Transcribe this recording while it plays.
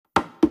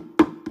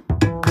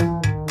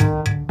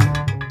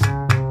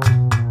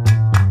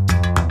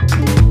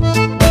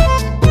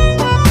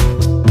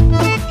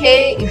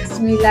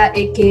Camila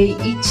aka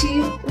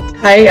Ichi.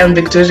 Hi, I'm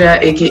Victoria,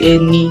 aka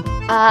Ni.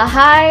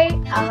 Hi,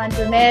 I'm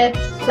Antoinette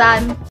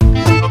San.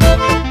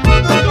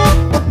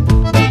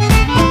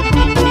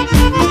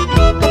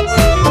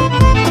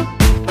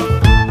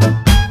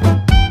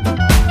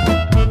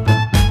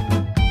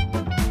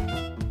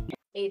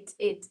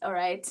 Eight. All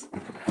right.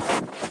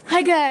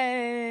 Hi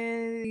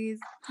guys.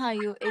 How are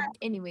you?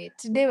 Anyway,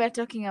 today we're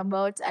talking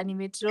about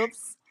anime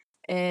tropes,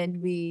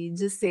 and we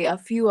just say a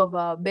few of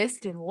our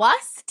best and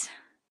worst.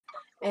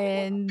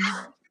 And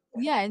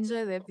yeah,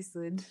 enjoy the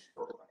episode.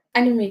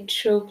 Anime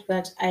trope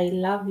that I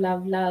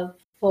love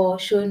for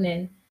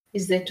shonen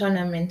is the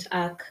tournament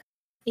arc.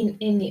 In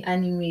any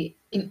anime,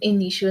 in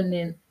any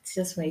shonen, it's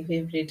just my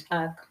favorite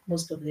arc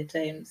most of the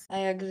times. I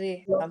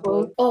agree.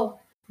 Oh,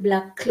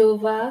 Black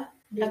Clover.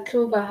 Black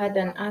Clover had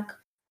an arc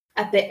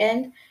at the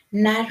end.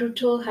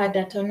 Naruto had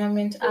a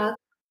tournament arc.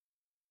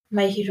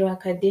 My Hero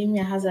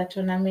Academia has a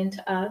tournament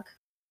arc.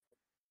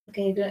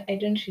 Okay, I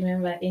don't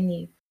remember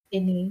any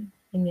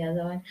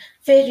other one.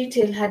 Fairy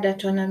Tail had a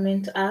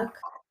tournament arc,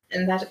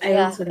 and that I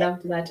also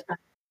loved that arc.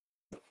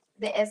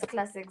 The S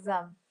class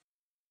exam.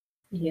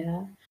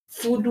 Yeah.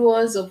 Food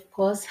Wars, of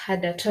course,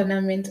 had a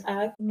tournament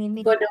arc.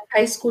 God of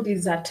High School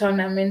is a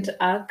tournament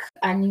arc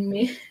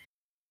anime.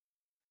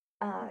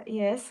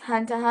 Yes,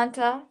 Hunter x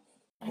Hunter.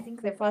 I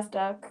think the first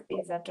arc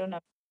is a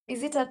tournament.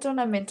 Is it a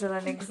tournament or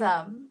an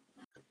exam?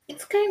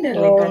 It's kind of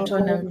like a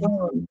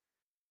tournament.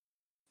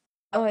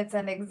 Oh, it's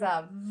an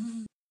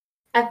exam.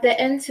 At the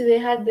end, they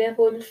had their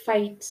whole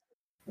fight.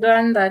 The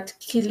one that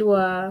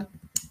Killua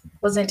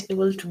wasn't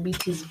able to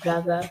beat his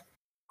brother.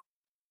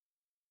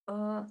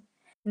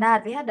 Nah,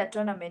 they had a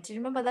tournament. You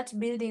remember that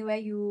building where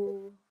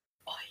you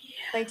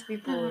fight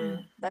people?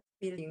 That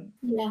building.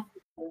 Yeah.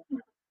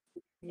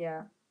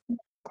 Yeah.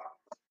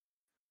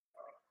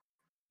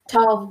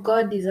 Tower of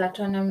God is a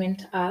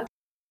tournament arc.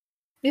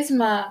 These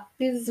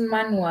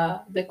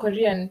manhwa, the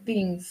Korean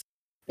things,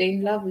 they're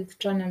in love with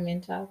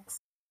tournament arcs.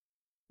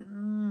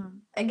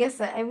 I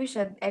guess I wish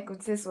I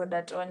could say Sword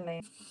Art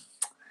Online.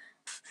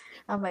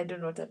 I don't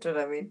know what a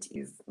tournament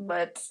is,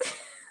 but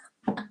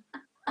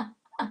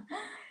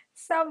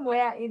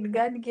somewhere in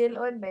Gun Gale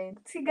Online.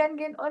 See, Gun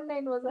Gale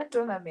Online was a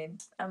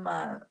tournament.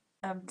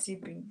 I'm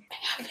tipping. I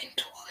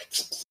haven't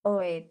watched. Oh,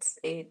 wait.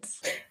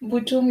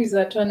 Butum is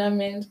a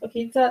tournament.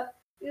 Okay,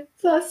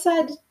 it's a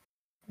sad,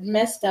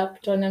 messed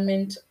up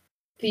tournament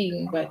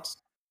thing, but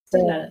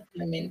still a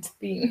tournament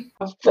thing.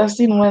 I've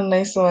seen one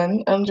nice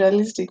one,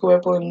 unrealistic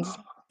weapons.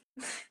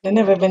 I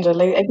never even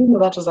realized. I didn't know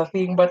that was a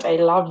thing, but I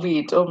love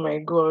it. Oh my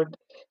god.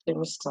 Let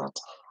me start.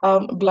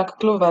 Black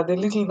Clover, the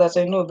little that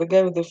I know, the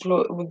guy with the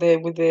flow with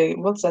the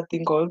what's that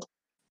thing called?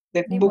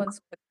 The book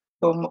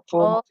for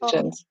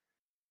magicians.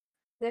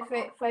 The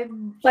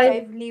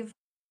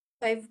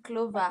five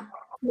clover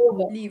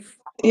leaf.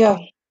 Yeah,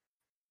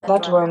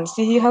 that one.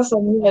 See, he has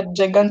some weird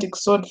gigantic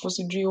sword for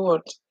sijui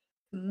what.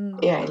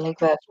 Yeah, I like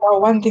that. Now,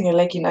 one thing I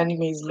like in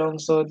anime is long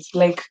swords,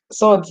 like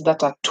swords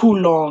that are too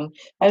long.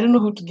 I don't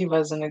know who to give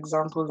as an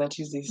example that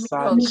uses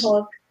such.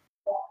 Mihawk.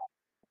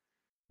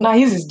 Now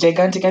his is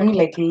gigantic. I mean,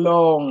 like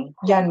long,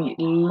 yani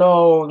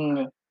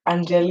long,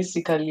 and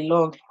realistically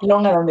long,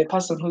 longer than the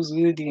person who's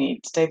wielding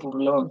it. Type of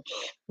long.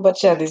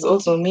 But yeah, there's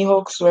also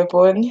Mihawk's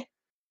weapon.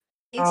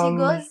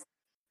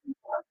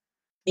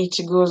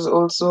 Ichigo's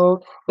also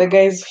the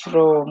guys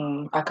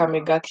from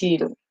Akamega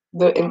Kill,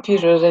 the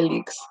Imperial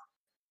relics.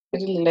 I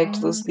really liked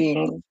those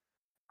things.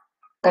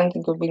 Can't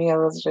think of any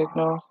others right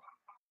now.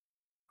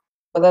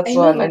 But that's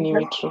one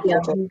anime trope. There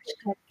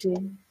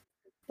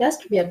has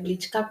to be a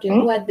Bleach captain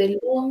who had the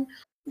long,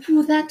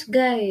 that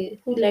guy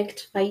who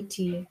liked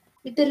fighting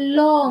with the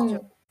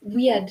long,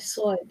 weird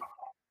sword.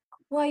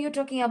 Who are you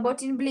talking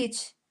about in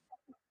Bleach?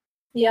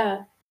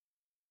 Yeah.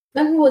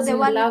 One who was The in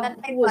one love,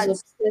 with who was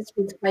obsessed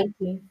with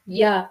fighting.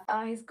 Yeah.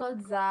 He's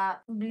called the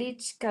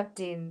Bleach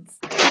Captains.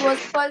 He was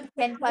called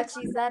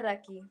Kenpachi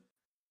Zaraki.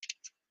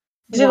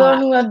 Is he the one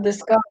who had the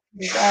scar on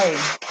his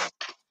eye?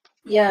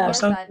 Yeah. Or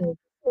something.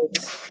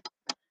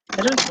 I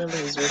don't remember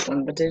his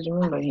weapon, but I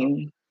remember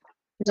him.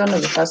 He's one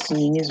of the first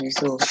minis we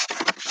saw.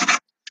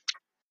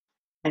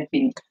 I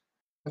think.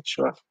 Not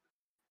sure.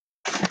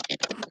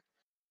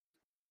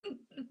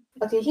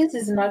 Okay, his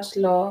is not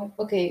long.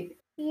 Okay.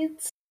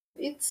 It's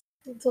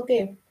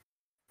okay.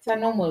 It's a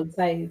normal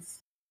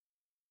size.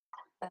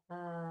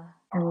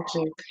 Let me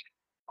check.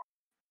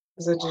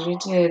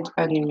 Exaggerated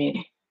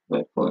anime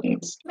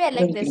weapons. I like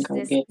don't think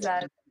I'll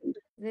get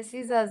the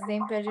scissors, the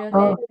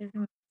Imperial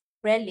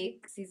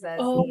relic scissors.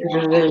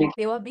 Relic.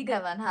 They were bigger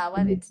than her,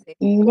 weren't they?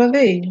 Were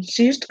they?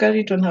 She used to carry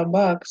it on her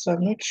back, so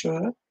I'm not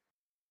sure.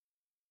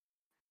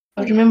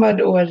 I remembered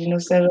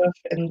Rhinoceros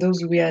and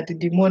those weird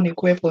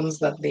demonic weapons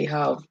that they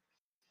have.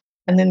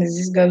 And then there's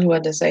this girl who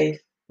had a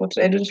scythe.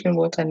 I don't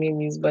remember what her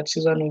name is, but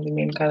she's one of the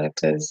main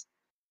characters.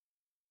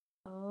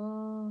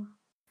 Oh.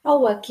 How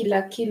were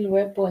Killer Kill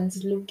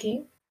weapons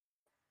looking?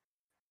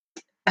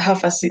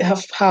 Half a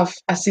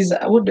scissor.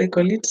 What do I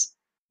call it?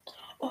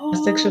 A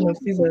section of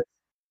scissors.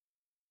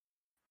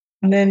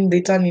 And then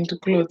they turn into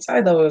clothes.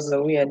 That was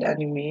a weird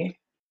anime.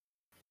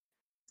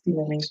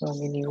 Still a nice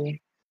one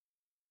anyway.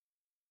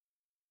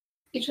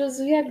 It was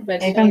weird,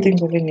 but I can't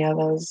think of any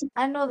others.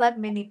 I know that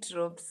many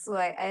tropes, so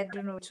I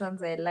don't know which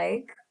ones I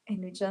like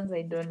and which ones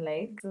I don't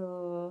like.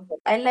 So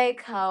I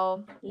like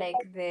how like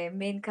the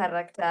main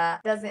character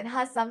doesn't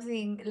has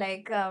something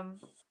like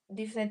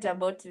different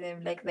about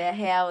them, like their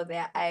hair or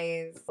their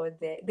eyes or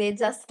they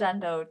just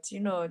stand out,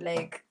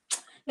 like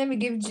let me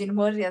give Jin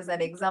Mori as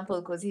an example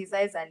because his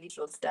eyes are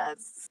little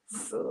stars.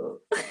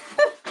 So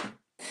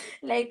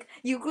like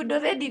you could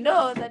already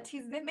know that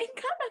he's the main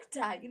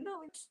character,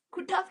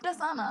 kutafuta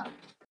sana.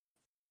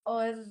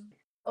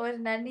 Or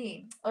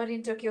Nani, or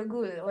in Tokyo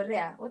Ghoul, or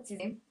yeah, what's his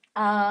name?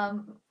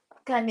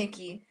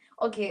 Kaneki.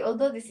 Okay,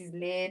 although this is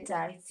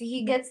later, see,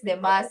 he gets the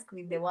mask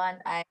with the one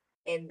eye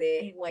and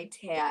the white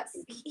hairs.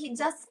 He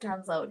just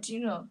stands out.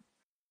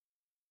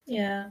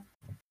 yeah.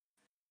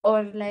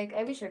 Or like,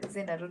 I wish I could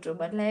say Naruto,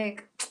 but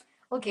like,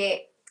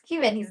 okay,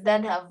 even his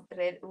dad have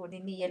red or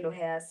yellow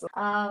hair. So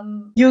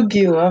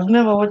Yu-Gi-Oh! I've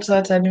never watched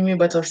that anime,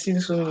 but I've seen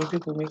so many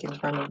people making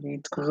fun of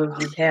it because of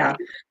his hair.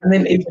 And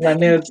then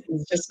everyone else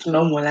is just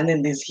normal, and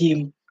then there's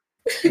him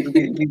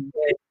with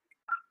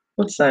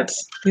what's that?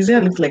 His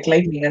hair looks like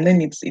lightning, and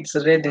then it's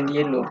red and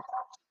yellow.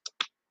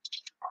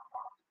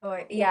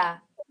 or yeah,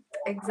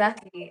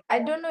 exactly. I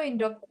don't know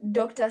in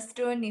Dr.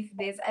 Stone if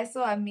there's I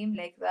saw a meme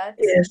like that.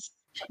 Yes.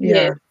 Yes.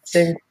 Yeah.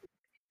 Same.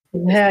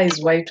 His hair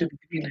is white with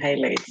green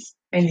highlights,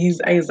 and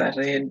his eyes are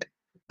red.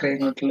 Okay,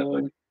 not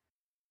Lord.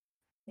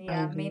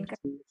 Yeah, main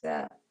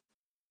character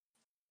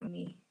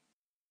me.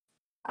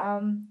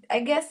 I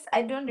guess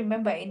I don't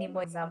remember any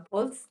more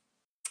examples.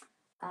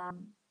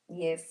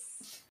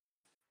 Yes,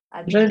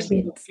 I'm trying to admit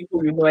think of it. people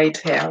with white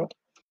hair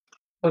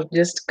or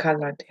just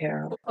colored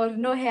hair. Or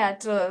no hair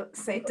at all,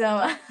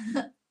 Saitama.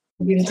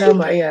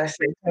 Gintama, yeah,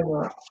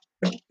 Saitama.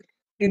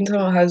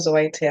 Gintama has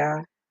white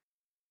hair.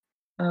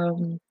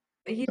 Um,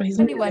 He's his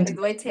the name only one isn't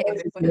with white hair in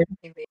what's the his whole name?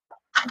 anime.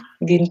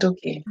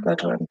 Gintoki,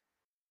 that one.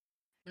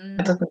 Mm.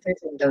 Attack on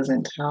Titan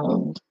doesn't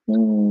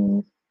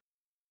have.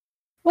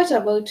 What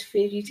about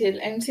Fairy Tail?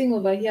 I'm seeing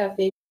over here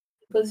Fairy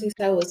Tail because his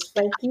hair was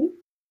spiky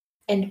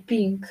and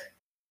pink.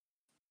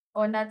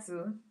 Or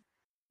Natsu.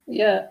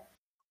 Yeah.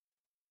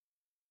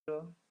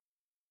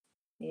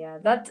 Yeah,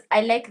 that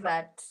I like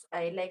that.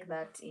 I like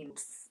that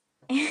it's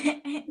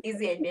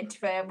easy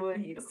identifiable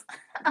heroes.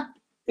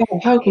 Yeah,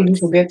 how could you It's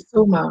forget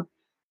Soma?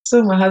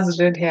 Soma has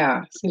red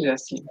hair,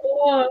 seriously.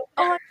 Oh,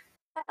 oh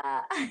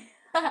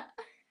yeah.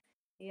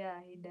 Yeah,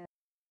 he does.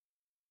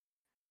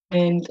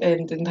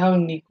 And how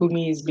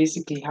Nikumi is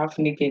basically half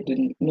naked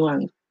and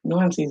no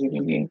one sees him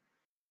again.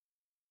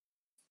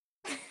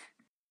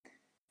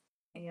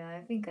 Yeah,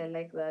 I think I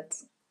like that.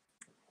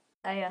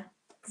 Ah yeah.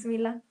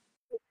 Smila.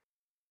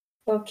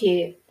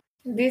 okay.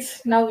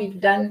 This now we've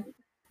done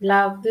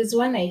love. There's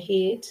one I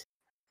hate.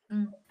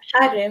 Mm.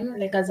 Harem,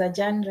 like as a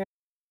genre.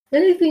 The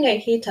only thing I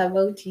hate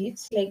about it,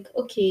 like,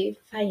 okay,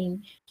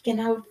 fine. You can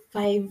have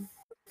five,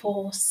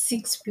 four,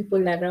 six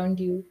people around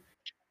you.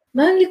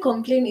 My only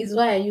complaint is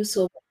why are you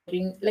so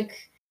boring?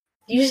 Like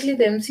usually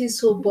the MC is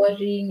so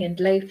boring and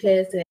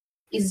lifeless and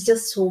it's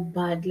just so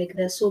bad. Like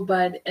they're so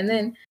bad. And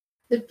then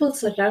the people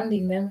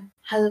surrounding them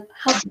have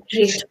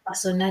great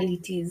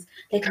personalities.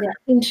 Like they're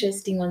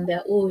interesting on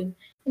their own.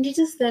 And you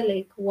just there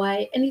like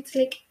why? And it's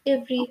like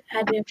every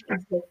harem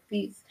is like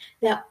this.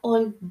 They're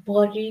all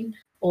boring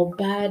or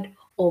bad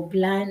or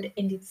bland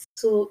and it's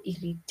so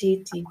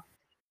irritating.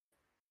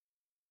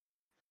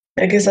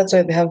 I guess that's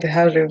why they have the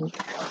harem.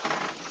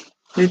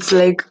 It's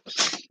like,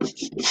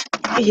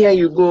 here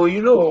you go,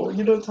 you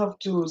don't have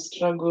to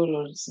struggle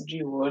or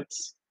do what.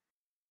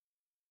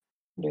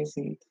 Do I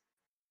say it?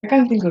 I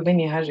can't think of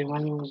any harem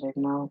animes right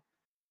now.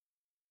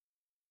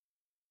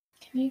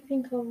 Can I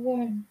think of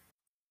one?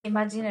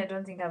 Imagine I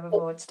don't think I've ever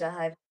watched a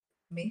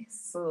anime,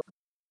 so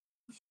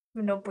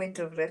no point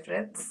of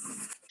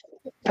reference.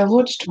 I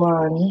watched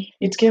one.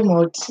 It came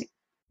out,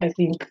 I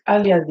think,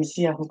 earlier this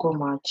year, Huko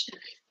March,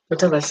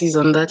 whatever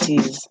season that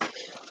is.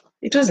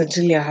 It wasn't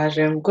really a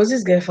harem because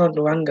this guy found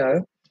one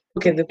girl.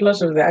 Okay, the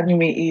plot of the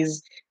anime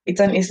is it's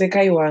an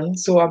isekai one,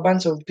 so a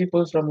bunch of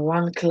people from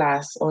one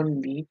class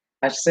only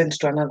are sent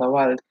to another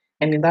world,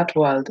 and in that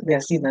world they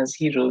are seen as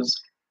heroes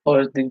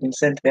or they've been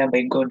sent there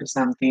by God or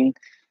something.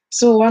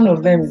 So one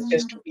of them is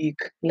just weak.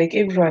 Like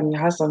everyone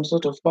has some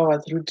sort of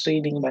power through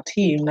training, but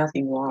him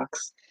nothing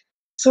works.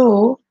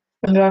 So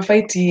when they were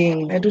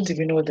fighting, I don't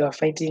even know what they were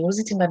fighting. Was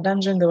it in a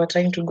dungeon they were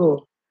trying to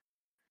go?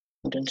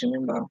 I don't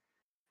remember.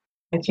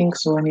 I think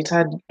so, and it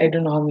had I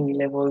don't know how many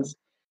levels.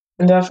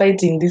 When they were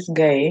fighting, this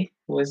guy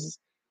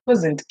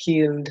wasn't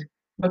killed,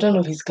 but one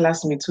of his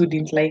classmates who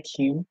didn't like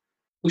him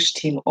pushed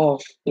him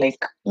off,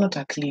 like not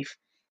a cliff.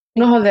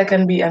 You know how there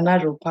can be a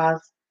narrow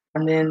path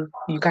and then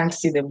you can't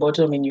see the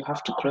bottom and you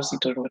have to cross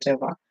it or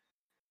whatever.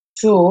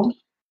 So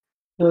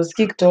he was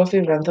kicked off.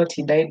 Everyone thought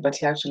he died, but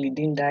he actually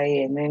didn't die.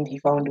 And then he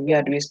found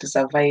weird ways to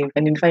survive.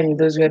 And in finding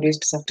those weird ways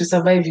to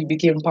survive, he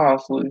became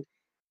powerful.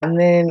 And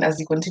then as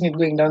he continued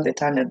going down the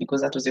tunnel,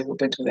 because that was the whole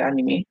point of the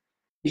anime,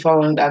 he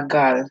found a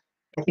girl.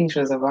 I think she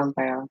was a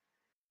vampire.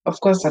 Of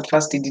course, at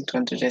first he didn't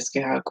want to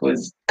rescue her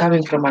because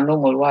coming from a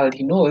normal world,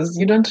 he knows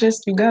you don't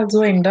rescue girls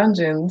who are in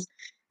dungeons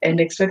and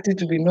expect it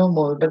to be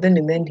normal. But then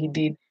in the end, he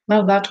did.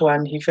 Now that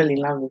one, he fell in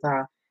love with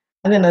her.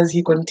 And then as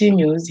he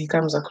continues, he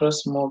comes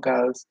across more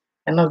girls.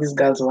 And now these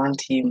girls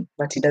want him,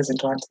 but he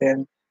doesn't want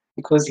them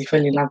because he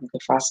fell in love with the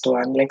first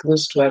one. Like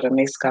those two are a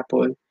nice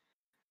couple.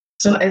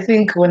 So I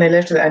think when I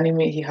left the anime,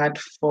 he had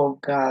four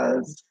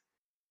girls.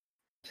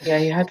 Yeah,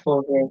 he had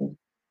four men.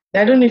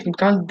 I don't know if you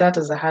count that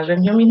as a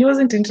harem. I mean, he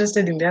wasn't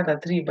interested in the other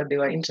three, but they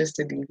were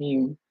interested in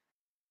him.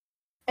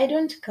 I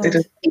don't It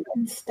was, count.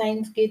 Even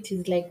Steins Gate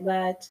is like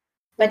that,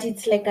 but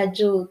it's like a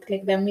joke.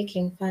 Like they're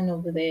making fun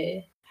of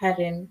the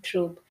harem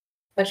trope,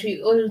 but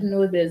we all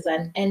know there's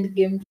an end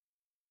game,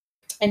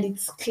 and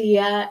it's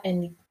clear,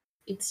 and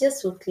it's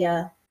just so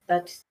clear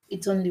that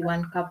it's only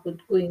one couple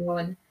going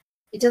on.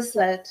 It's just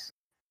that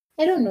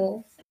I don't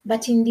know.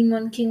 But in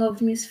Demon King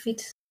of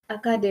Misfit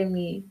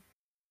Academy,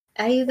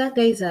 that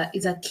guy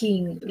is a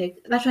king. Like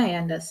that one I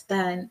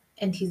understand,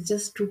 and he's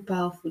just too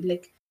powerful.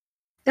 Like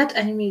that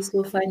anime is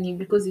so funny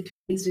because it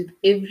plays with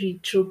every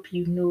trope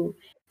you know,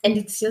 and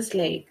it's just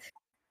like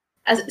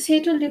as say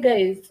I told you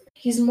guys,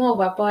 he's more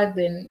overpowered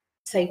than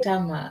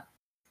Saitama,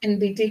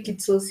 and they take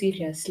it so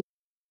seriously.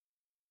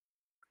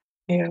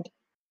 yeah.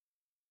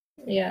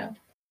 Yeah,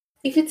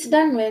 if it's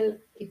done well,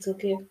 it's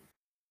okay.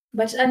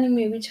 But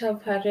anime which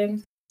have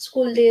harems,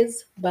 school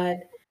days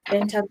bad,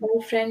 rent a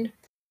girlfriend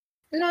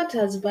not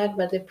as bad,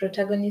 but the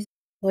protagonist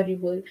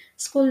horrible.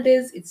 School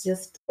days, it's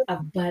just a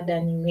bad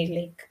anime.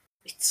 Like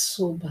it's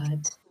so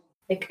bad.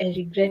 Like I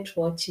regret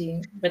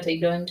watching, but I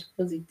don't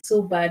because it's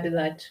so bad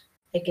that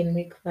I can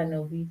make fun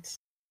of it.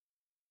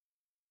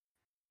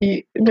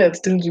 I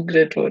still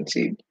regret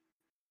watching.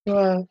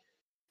 Wow.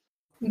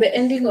 The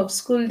ending of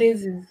School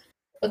Days is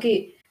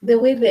okay. The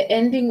way the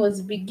ending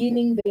was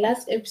beginning, the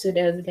last episode,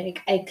 I was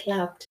like, I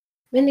clapped.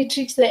 When it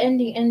reached the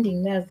ending,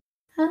 I was,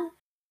 huh?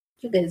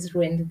 You guys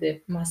ruined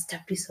the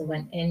masterpiece of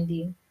an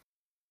ending.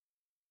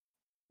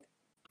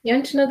 You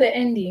want to know the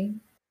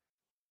ending?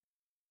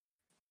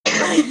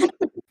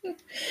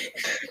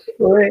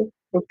 Why?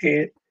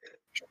 Okay.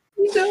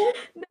 You know,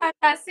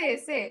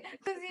 Say,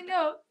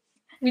 because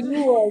will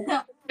you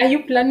watch? Are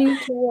you planning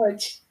to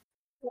watch?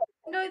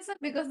 no, it's not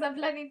because I'm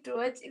planning to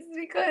watch. It's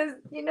because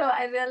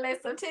I realize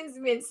sometimes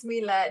me and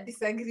Smila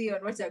disagree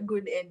on what a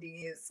good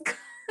ending is.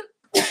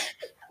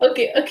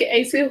 Okay,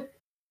 I see.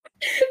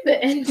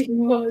 The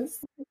ending was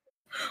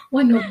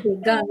one of the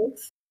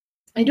girls.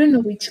 I don't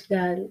know which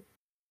girl.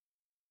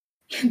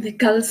 The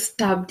girl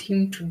stabbed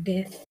him to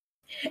death,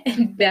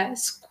 and they're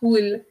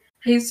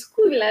high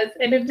schoolers,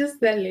 and I'm just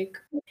there like,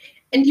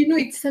 and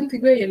it's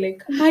something where you're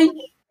like, hi,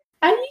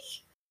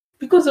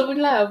 because of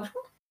love.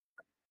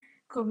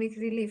 Comic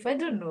relief. I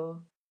don't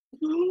know.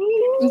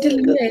 I'm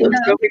telling you, That's I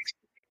what's love.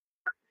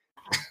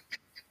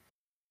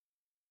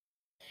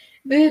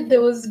 coming.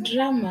 There was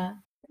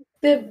drama.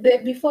 The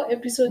before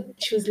episode,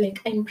 she was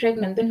like, I'm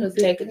pregnant. Then he was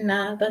like,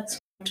 nah, that's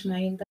not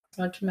mine. That's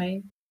not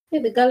mine.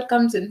 Yeah, the girl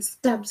comes and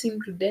stabs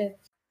him to death.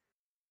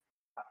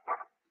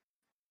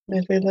 I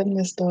feel that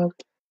messed up.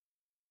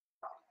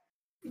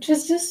 It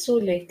was just so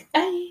like,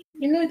 the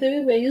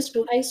way we're used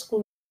to high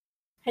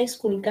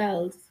school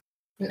girls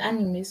in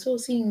anime. So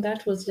seeing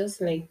that was just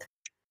like,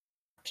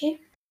 okay,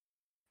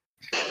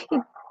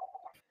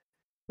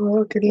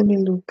 Well, okay, let me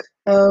look.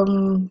 I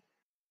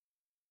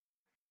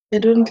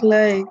don't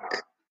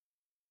like.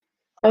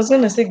 I was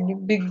gonna say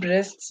big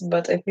breasts,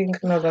 but I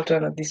think now that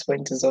one at this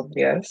point is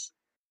obvious.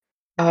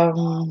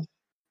 Um,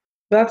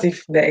 That's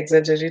if they're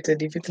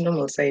exaggerated. If it's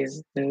normal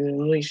size, then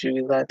no issue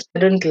with that. I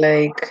don't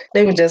like,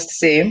 let me just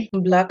say,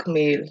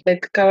 blackmail.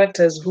 Like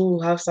characters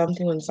who have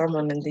something on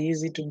someone and they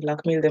use it to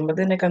blackmail them. But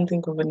then I can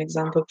think of an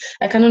example.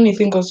 I can only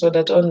think also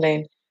that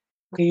online.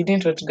 Okay, you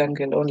didn't watch Gun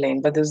Girl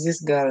online, but there was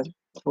this girl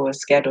who was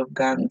scared of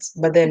guns.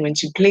 But then when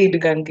she played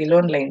Gun Girl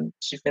online,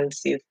 she felt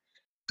safe.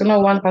 So now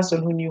one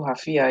person who knew her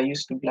fear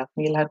used to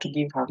blackmail her to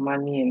give her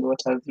money and what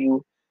have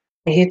you.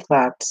 I hate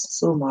that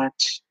so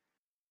much.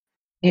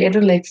 Yeah, I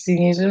don't like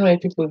seeing it. I don't know why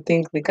people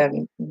think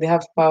they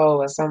have power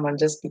over someone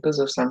just because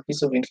of some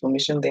piece of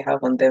information they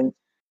have on them.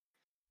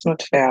 It's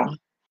not fair.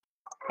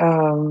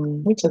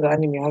 Which other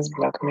anime has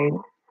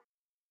blackmail?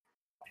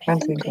 I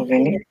Can't think think I of feel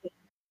any. like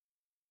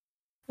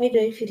why do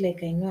I feel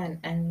like I know an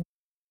anime?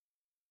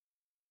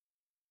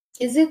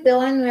 Is it the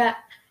one where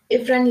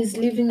everyone is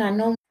living a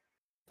normal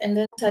and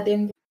then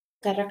suddenly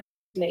character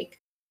is like,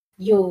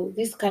 yo,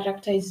 this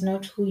character is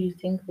not who you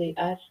think they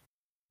are,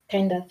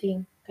 kind of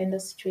thing, kind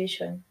of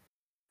situation.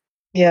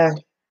 Yeah,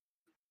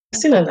 I've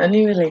seen an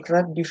anime like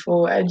that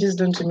before. I just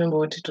don't remember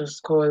what it was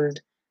called.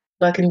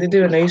 Back in the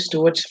day when I used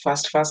to watch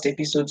fast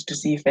episodes to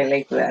see if I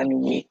like the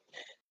anime.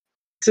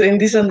 So in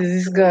this one,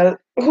 there's this girl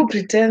who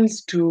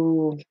pretends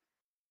to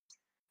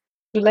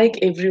like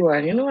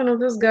everyone. You know, one of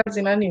those girls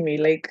in anime,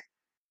 like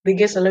they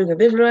get along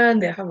with everyone,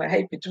 they have a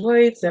high pitched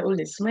voice, they're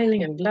always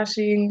smiling and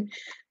blushing.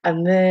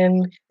 And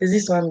then there's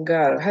this one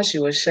girl, her she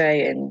was shy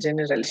and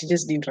general, she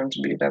just didn't want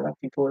to be with other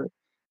people.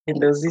 And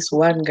there was this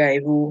one guy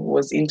who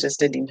was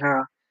interested in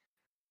her.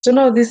 So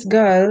now this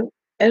girl,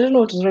 I don't know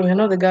what was wrong. I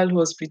know the girl who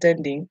was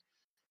pretending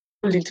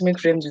told him to make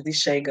friends with this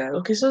shy girl.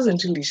 Okay, she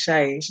wasn't really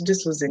shy. She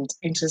just wasn't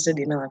interested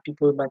in other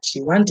people, but she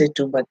wanted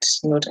to, but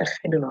not. I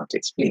don't know how to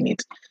explain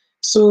it.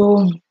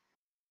 So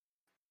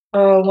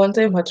one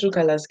time her true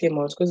colors came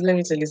out because let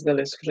me tell you, this girl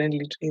is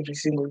friendly to every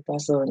single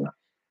person.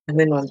 And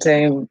then one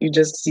time you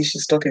just see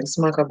she's talking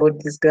smack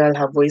about this girl,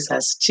 her voice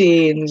has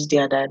changed,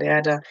 yada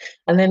yada.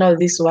 And then all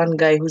this one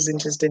guy who's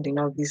interested in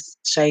all this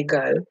shy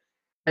girl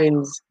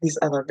and these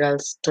other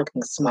girls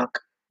talking smack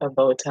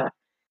about her.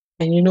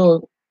 And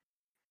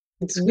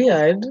it's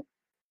weird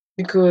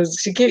because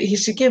she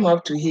came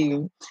up to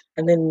him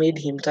and then made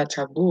him touch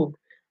her boob.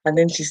 And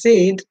then she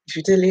said, if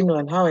you tell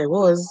anyone how I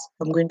was,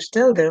 I'm going to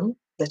tell them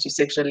that you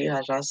sexually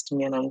harassed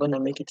me and I'm gonna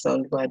make it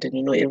sound bad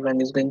and everyone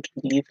is going to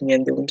believe me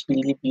and they won't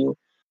believe you.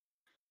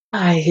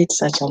 I hate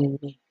such anime.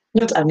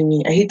 Not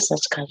anime, I hate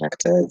such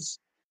characters.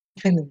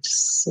 I find them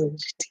so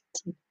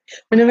irritating.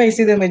 Whenever I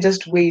see them, I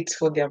just wait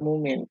for their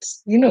moment.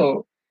 Yeah.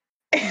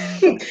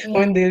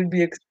 When they'll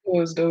be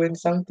exposed or when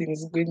something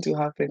is going to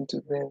happen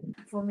to them.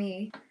 For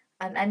me,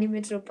 an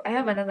anime trope. I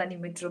have another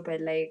anime trope I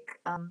like.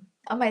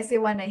 I might say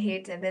one I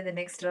hate, and then the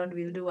next round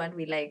we'll do one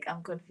we like.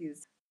 I'm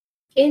confused.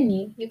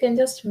 You can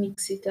just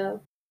mix it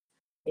up.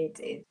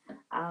 It.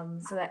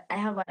 So I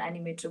have one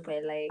anime trope I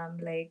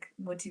like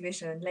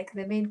motivation. Like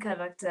the main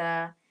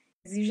character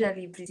is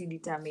usually pretty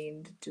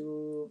determined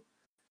to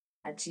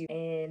achieve,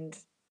 and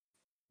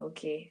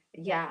okay,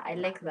 yeah, I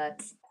like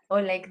that.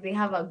 Or like they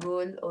have a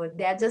goal, or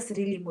they are just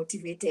really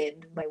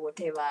motivated by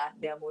whatever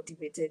they are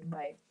motivated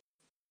by.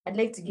 I'd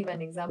like to give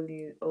an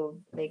example of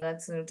like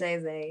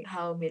Natsunotai, like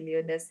how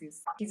Meliodas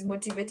is. He's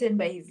motivated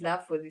by his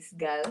love for this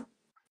girl.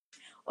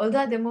 Although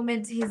at the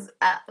moment he's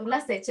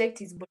last I checked,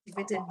 he's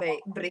motivated by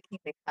breaking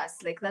the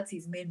curse. Like that's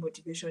his main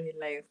motivation in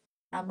life.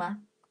 Ama,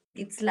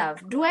 it's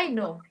love. Do I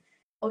know?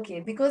 Okay,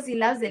 because he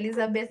loves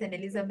Elizabeth and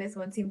Elizabeth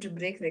wants him to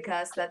break the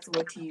curse. That's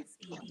what his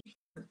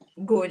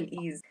goal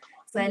is.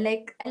 So I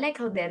like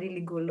how they're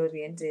really goal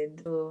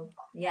oriented. So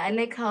yeah, I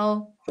like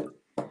how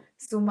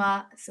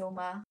Soma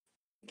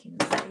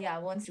yeah,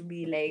 wants to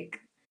be like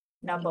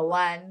number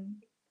one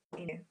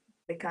in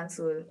the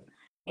council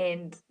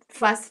and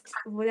first,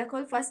 what they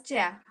call first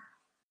chair,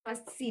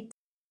 first seat.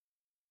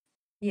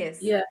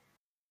 Yes. Yeah.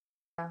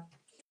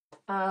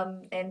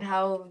 And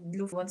how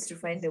Luffy wants to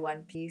find the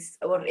One Piece,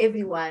 or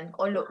everyone,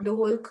 the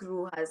whole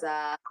crew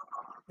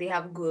they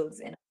have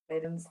goals and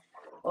aspirations,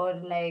 or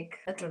like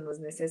that one was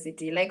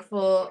necessity. Like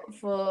for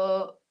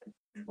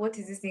what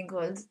is this thing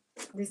called?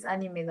 This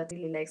anime that I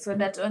really like. So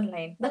that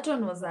online, that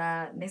one was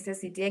a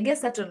necessity. I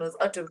guess that one was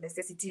out of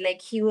necessity.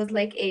 Like he was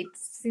like, eight,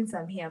 since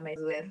I'm here, might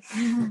as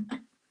well.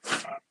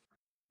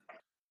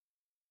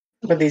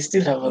 But they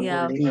still have a goal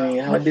Yeah.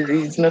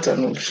 anyway. It's not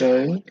an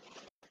option.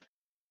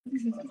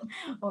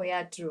 Oh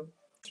yeah, true.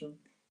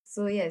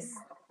 So yes,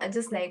 I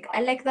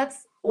like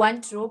that's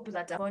one trope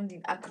that I found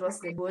in across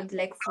the board.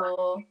 Like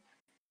for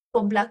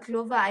Black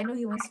Clover, I know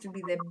he wants to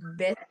be the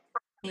best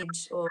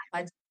mage or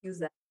magic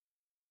user,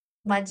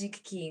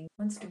 magic king.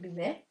 Wants to be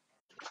there.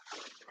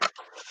 I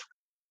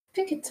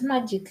think it's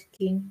Magic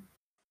King.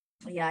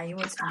 Yeah, he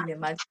wants to be the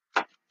magic.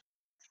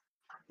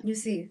 You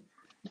see,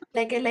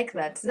 like I like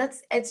that.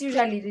 It's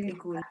usually really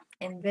cool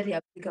and very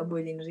applicable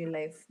in real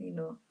life.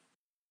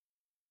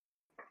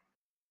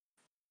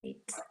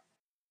 It.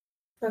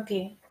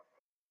 Okay.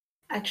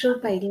 A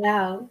trope I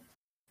love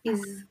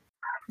is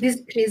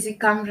this crazy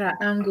camera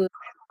angle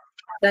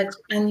that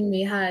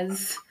anime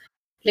has.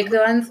 Like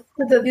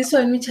this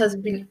one which has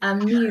been a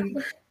meme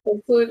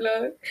for so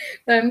long.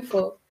 And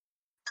for,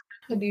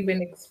 how do you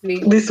even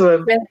explain? This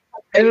one, When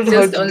I don't it's know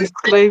how just to on,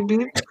 describe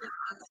it.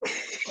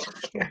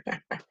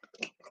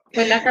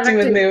 when a See,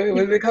 character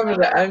when is, the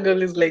camera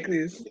angle is like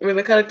this, when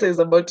the character is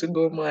about to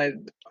go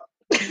mad,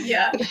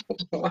 yeah.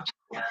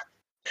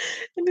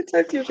 and it's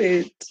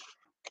accurate.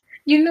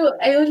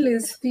 I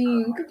always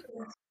think,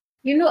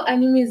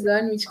 anime is the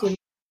one which can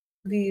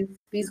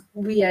these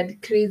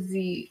weird,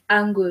 crazy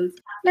angles.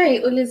 Now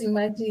I always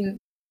imagine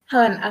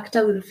how an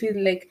actor will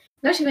feel like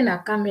not even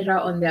a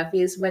camera on their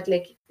face, but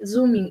like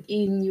zooming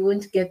in, you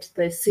won't get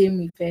the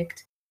same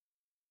effect.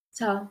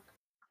 So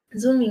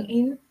zooming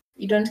in,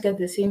 you don't get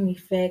the same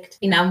effect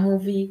in a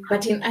movie,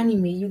 but in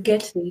anime, you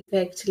get the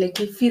effect. Like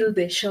you feel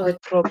the The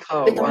shot,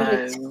 proper the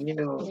camera is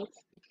one.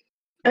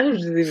 I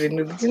don't really even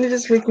know.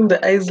 Just making the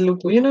eyes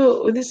look.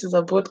 This is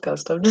a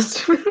podcast. I'm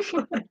just.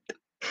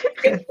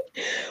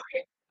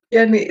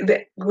 Yeah,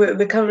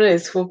 the camera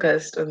is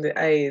focused on the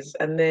eyes,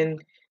 and then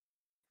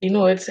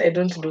what? I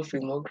don't do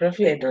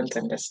filmography. I don't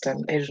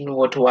understand. I don't know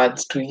what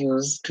words to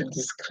use to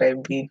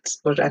describe it.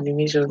 Or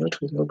animation, not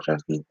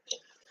filmography.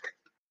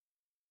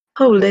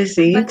 How would I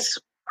say it? but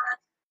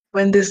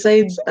When the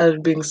sides are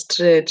being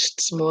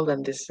stretched more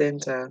than the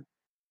center.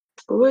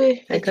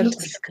 Wait, I it can't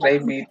looks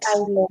describe it.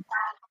 silent.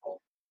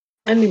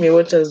 Anime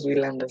watchers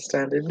will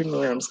understand. I don't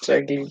know. I'm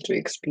struggling to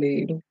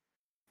explain.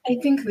 I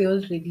think they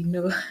already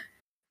know.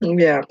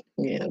 Yeah,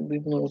 we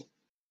know.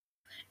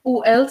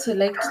 Oh, I also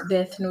liked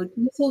Death Note.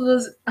 You saw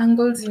those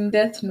angles in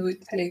Death Note,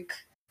 like.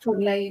 for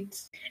light.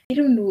 I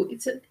don't know.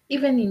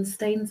 Even in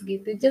Steins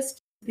Gate, they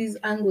just these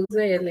angles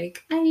where you're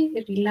like, I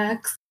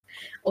relax,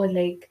 or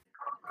like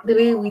the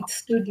way with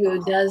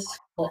Studio does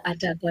for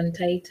Attack on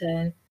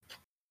Titan.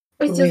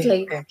 It's just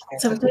Wait, like okay, Attack on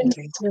sometimes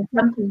Titan. when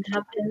something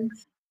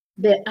happens,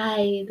 the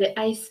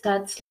eye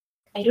starts.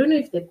 I don't know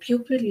if the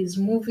pupil is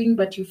moving,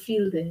 but you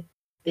feel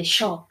the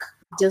shock.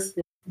 Just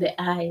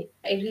the eye.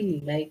 I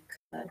really like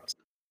that.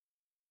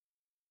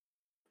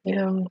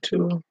 Yeah,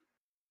 too.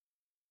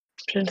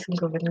 Trying to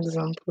think of an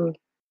example.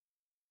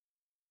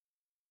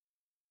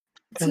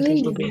 It's Can't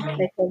think mainly of the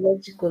any.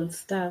 psychological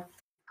stuff.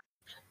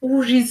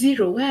 Oh,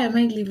 ReZero. Why am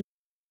I living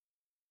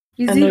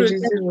ReZero Analogy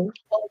just zero.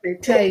 all the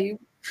time?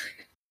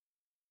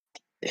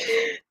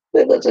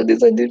 That one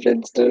is a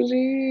different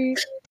story.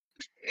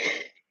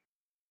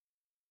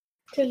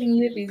 Telling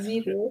you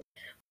ReZero.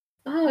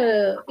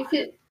 If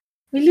it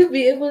will you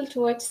be able to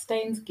watch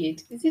Steins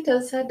Gate? Is it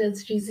as sad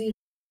as ReZero?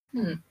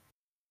 Hmm.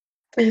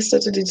 I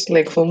started it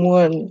like from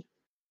one.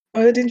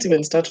 I didn't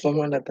even start from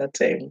one at that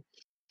time.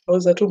 I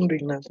was at home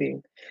doing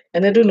nothing.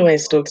 And I don't know why I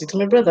stopped it.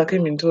 My brother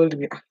came and told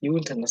me, you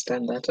won't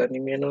understand that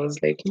anime. And I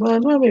was like,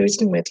 man, why am I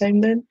wasting my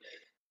time then?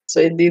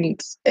 So I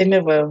didn't, I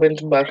never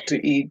went back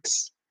to it.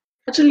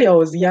 Actually, I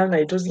was younger.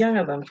 It was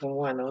younger than from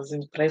one. I was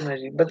in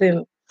primary. But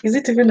then, is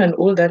it even an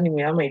old anime?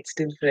 Am I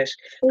still fresh?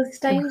 With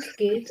Steins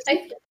Gate, I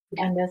think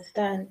I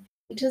understand.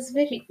 It was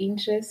very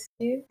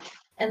interesting.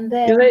 And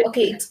then, You're right.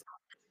 okay,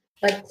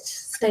 but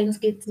Steins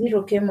Gate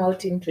Zero came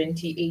out in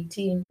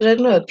 2018. But I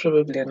know I'd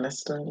probably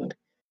understand.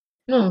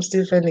 No, I'm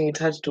still finding it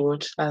hard to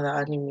watch other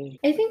anime.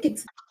 I think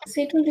it's.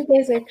 So I told you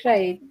guys I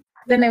cried.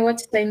 Then I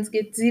watched Steins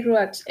Gate Zero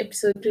at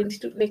episode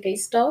 22. Like I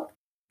stopped,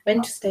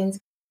 went to Steins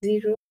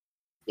Gate Zero.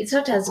 It's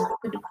not as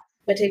good,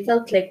 but I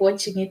felt like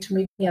watching it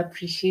made me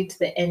appreciate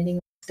the ending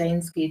of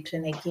Steins Gate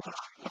when I came.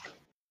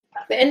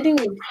 The ending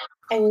was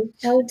I was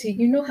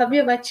shouting. Have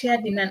you ever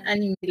cheered in an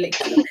anime like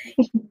so?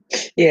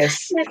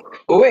 Yes. Like,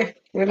 Oh, wait,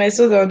 when I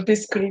saw the One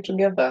Piece crew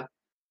together,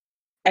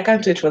 I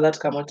can't wait for that to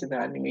come out in the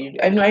anime.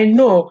 I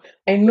know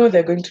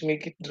they're going to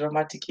make it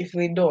dramatic. If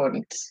they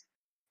don't,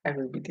 I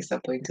will be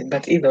disappointed.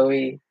 But either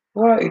way,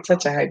 wow, it's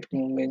such a hype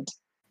moment.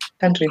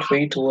 Can't wait for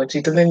you to watch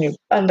it, and then you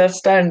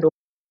understand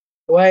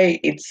why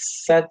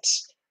it's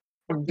such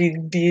a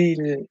big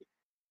deal.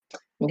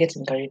 I'm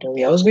getting carried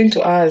away. I was going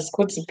to ask,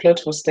 what's the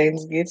plot for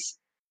Steins Gate?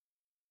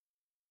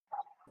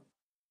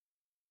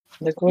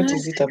 Like, what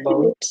is it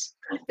about?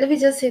 let me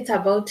just say it's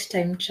about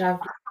time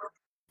travel.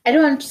 I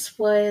don't want to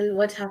spoil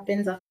what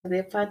happens after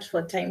the part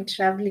for time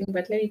traveling,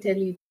 but let me tell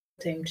you,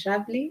 time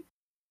traveling.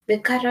 The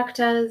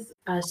characters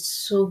are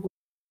so good.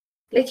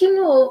 Like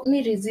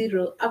Miri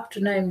Zero. Up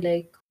to now, I'm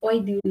like, why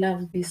do you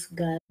love this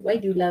guy? Why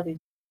do you love him?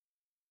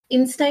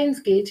 In Steins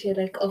Gate, you're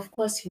like, of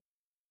course,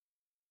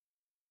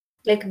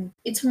 like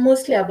it's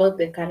mostly about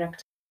the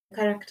character.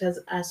 Characters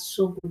are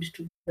so good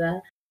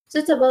together. So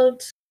it's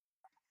about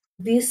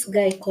this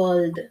guy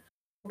called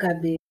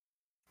Okabe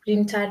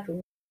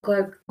Rintaro.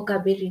 Called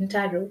Okabe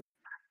Rintaro.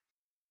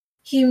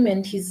 Him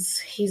and his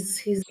he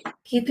thinks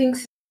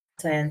he's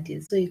a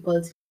scientist, so he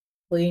calls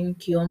him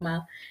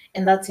Kioma,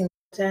 and that's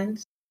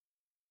important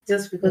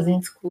just because Mhm.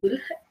 it's cool,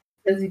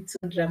 because it's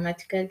so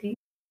dramatically.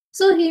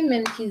 So him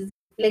and his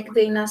like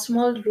they're in a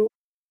small room,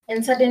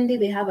 and suddenly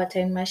they have a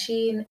time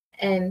machine,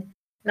 and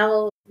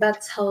now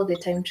that's how the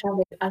time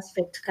travel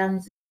aspect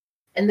comes.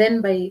 And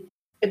then by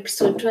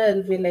episode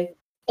 12, we're like,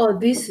 oh,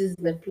 this is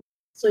the plot.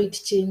 So it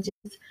changes.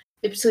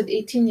 Episode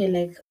 18, you're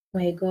like, oh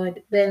my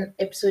god. Then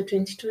episode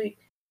 22,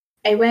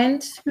 I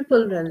went,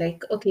 people were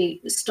like,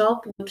 okay,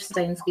 stop, go to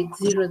Steins Gate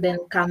Zero, then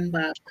come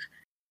back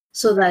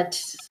so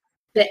that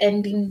the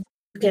ending,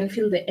 you can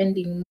feel the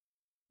ending.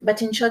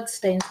 But in short,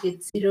 Steins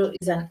Gate Zero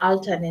is an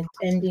alternate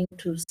ending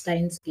to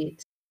Steins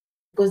Gate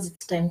because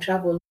it's time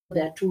travel.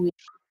 There are two ways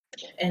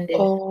to end it.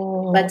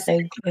 Oh, But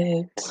I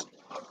get.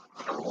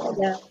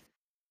 yeah, I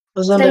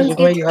was Steins wondering why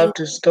Gate you is have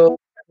to stop,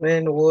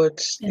 then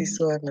watch yeah. this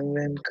one, and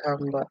then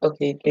come back.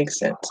 Okay, it makes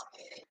sense.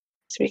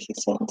 It's making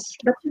sense.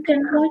 But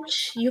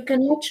you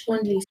can watch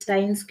only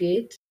Steins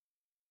Gate.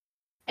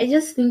 I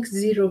just think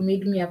Zero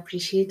made me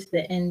appreciate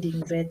the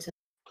ending better.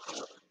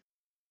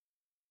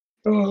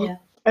 Oh, Yeah.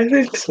 I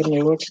think it's on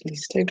my watch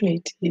list. I know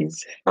it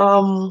is.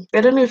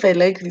 I don't know if I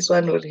like this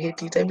one or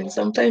hate it. I mean,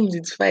 sometimes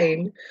it's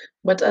fine,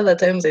 but other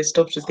times I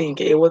stop to think,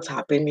 hey, what's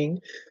happening?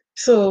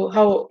 So,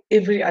 how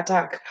every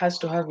attack has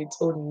to have its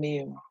own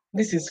name.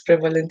 This is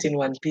prevalent in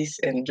One Piece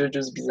and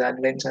JoJo's Bizarre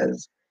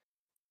Adventures.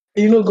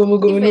 Gomu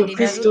Gomu Even no in Naruto.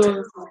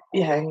 pistols.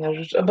 Yeah, in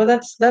Naruto. But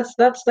that's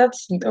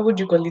how would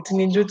you call it?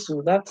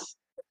 Ninjutsu.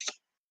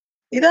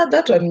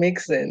 That one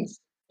makes sense.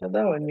 That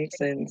one makes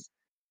sense.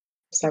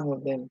 Some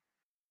of them.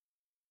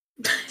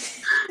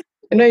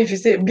 If you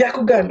say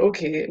Byakugan,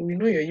 okay, we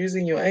know you're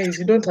using your eyes.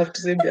 You don't have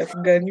to say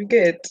Byakugan, you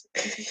get.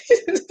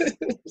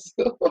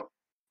 So,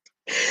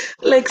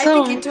 like I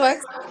think some. it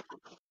works.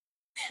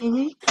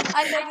 Mhm.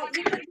 And then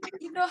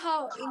you know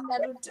how in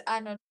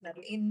Naruto, not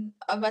Naruto, in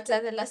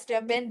Avatar: The Last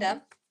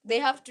Airbender, they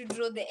have to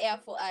draw the air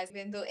for us,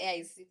 even though air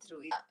is see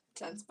through, it's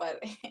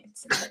transparent.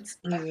 Transparent.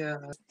 Yeah.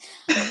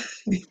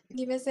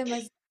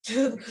 Nimesema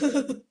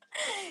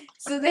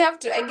So they have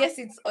to, I guess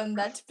it's on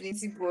that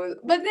principle.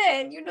 But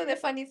then, the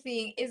funny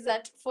thing is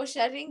that for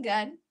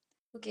Sharingan,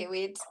 okay,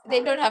 wait,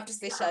 they don't have to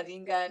say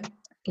Sharingan,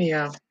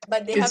 Yeah.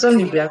 but they It's have to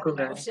only say the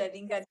Byakugan. of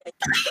Sharingan.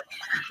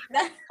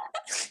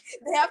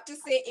 They have to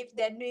say if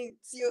they're doing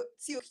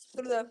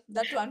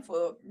that one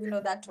for,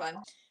 that one.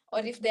 Or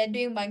if they're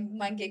doing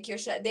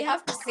Mangekyosha, they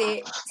have to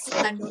say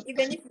Susanoo,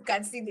 even if you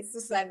can see the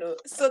Susanoo.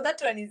 So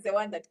that one is the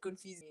one that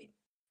confused me.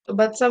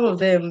 But some of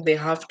them they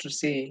have to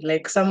say,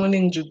 like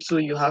summoning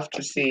jutsu, you have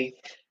to say.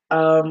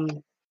 Um,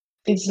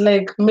 it's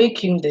like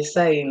making the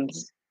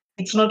signs.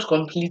 It's not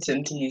complete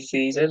until you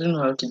say it. I don't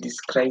know how to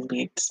describe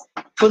it.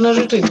 For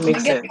Naruto, it I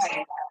makes get sense.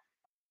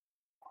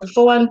 that.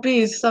 For One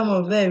Piece, some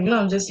of them,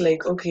 I'm just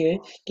like, okay,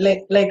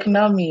 like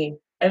Nami.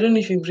 I don't know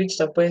if you've reached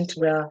a point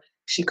where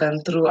she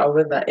can throw a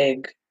weather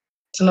egg.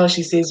 So now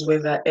she says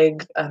weather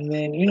egg, and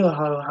then you know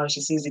how she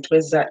says it,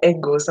 weather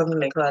egg or something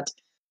like that.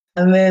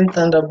 And then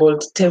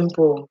Thunderbolt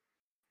Tempo.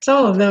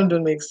 Some of them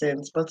don't make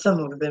sense, but some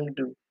of them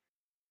do.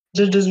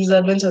 JoJo's Bizarre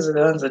Adventures are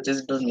the ones that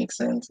just don't make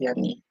sense,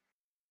 Yanni,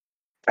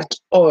 at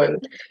all.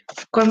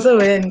 Kwanzaa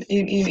when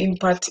in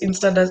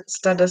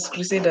Stardust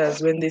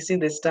Crusaders, when they say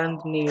the stand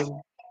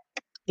name,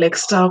 like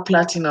Star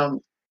Platinum.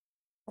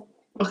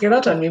 Okay,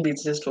 that one maybe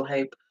it's just for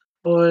hype.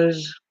 But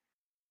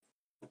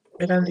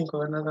I can't think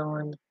of another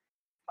one.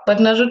 But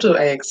Naruto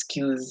I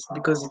excuse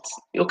because it's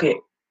okay.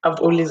 I've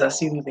always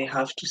assumed they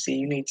have to say,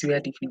 it's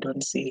weird if you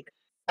don't say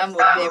Some of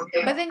them.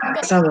 But then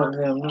some of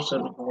them, not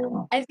all of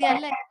them. I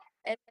realized,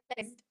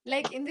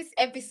 like in this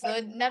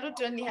episode,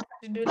 Naruto only has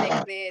to do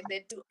like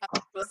the two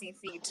up crossing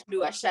thing to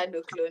do a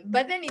shadow clone.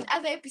 But then in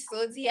other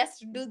episodes, he has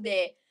to do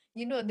the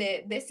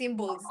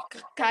symbols,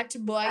 cat,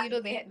 boa.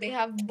 They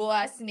have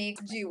boa, snake,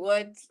 G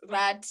what,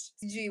 rat,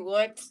 G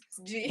what,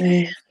 G.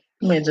 Eh,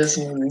 may I just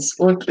know this.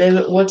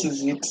 What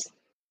is it?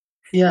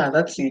 Yeah,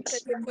 that's it.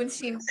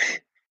 Bunshin.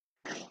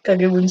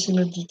 Kagebunshi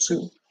no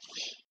Jutsu.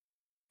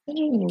 I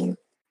don't know.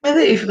 Whether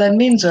if the And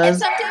ninjas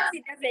sometimes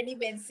he doesn't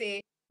even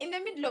say. In the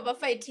middle of a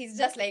fight, he's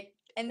just like,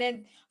 and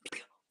then,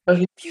 or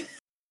he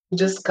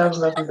just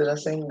comes up with the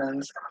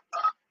Rasengan's.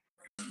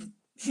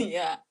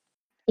 yeah.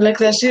 Like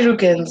the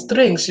Shurikens,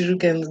 throwing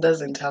Shurikens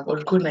doesn't have, or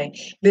kunai,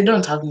 they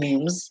don't have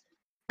names.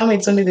 I mean,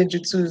 it's only the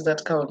jutsus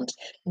that count.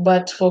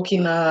 But for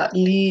Kina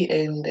Lee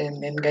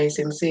and Gai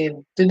Sensei,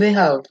 do they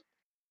have?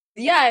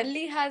 Yeah,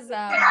 Lee has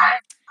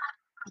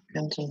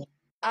Can't remember.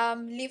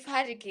 Leaf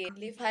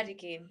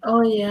Hurricane,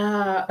 Oh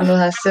yeah. No,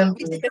 her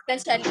which is senpai.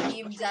 essentially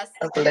him just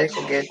How could I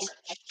doing forget?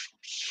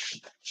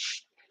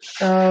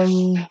 the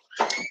Um,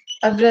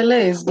 I've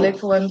realized, like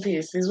for One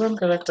Piece, there's one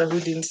character who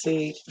didn't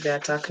say the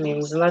attack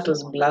names, and that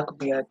was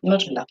Blackbeard.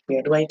 Not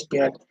Blackbeard,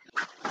 Whitebeard.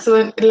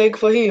 So, like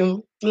for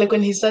him, like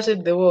when he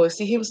started the war,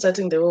 see him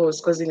starting the war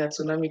was causing a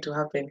tsunami to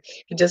happen.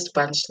 He just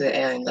punched the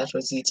air, and that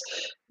was it.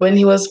 When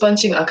he was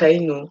punching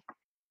Akainu,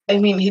 I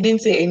mean, he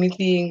didn't say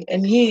anything,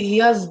 and he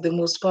has the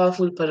most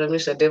powerful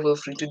Paramisha devil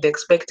fruit. You'd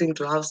expect him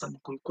to have some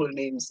cool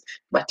names,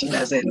 but he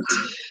doesn't.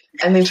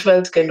 And it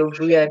felt kind of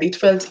weird. It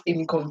felt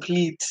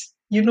incomplete.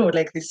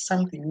 Like there's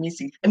something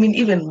missing. I mean,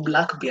 even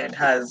Blackbeard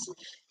has.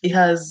 He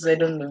has. I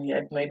don't know.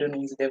 I don't know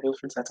his devil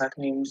fruit attack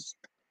names.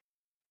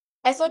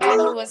 I thought when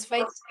he was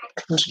fighting,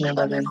 I don't oh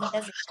remember no, them. he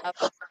doesn't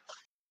have.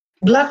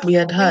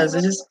 Blackbeard When he has. I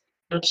was just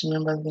don't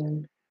remember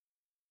them.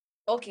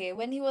 okay,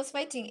 when he was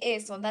fighting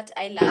Ace on that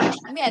island,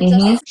 me I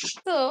Mm-hmm. just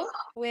so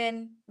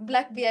when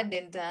Blackbeard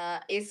and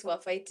Ace were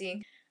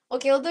fighting,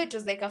 okay, although it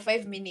was like a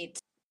 5 minute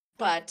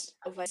part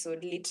of an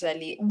episode,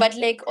 literally, but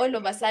like all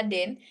of a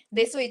sudden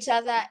they saw each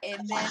other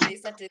and then they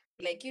started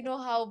like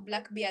how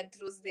Blackbeard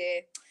throws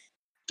the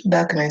what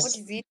Darkness.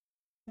 is it?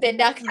 The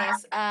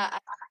darkness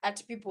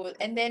at people,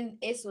 and then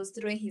Ace was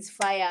throwing his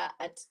fire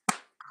at.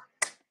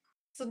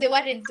 So they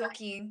weren't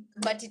talking,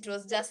 but it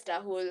was just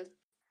a whole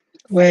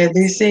Where fight.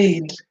 they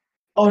said,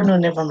 oh no,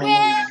 never mind, never Where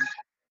mind.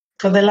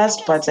 For the last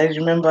yes, part, I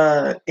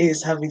remember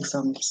Ace having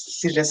some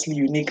seriously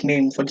unique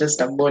name for just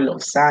a ball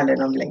of sand,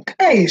 and I'm like,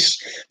 Aish,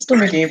 stop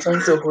making it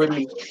sound so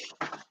holy.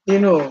 You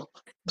know,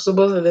 so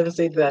both of them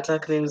said the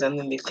attack names and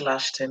then they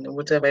clashed and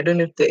whatever. I don't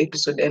know if the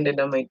episode ended,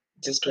 I might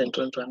just went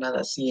on to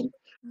another scene.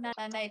 nah,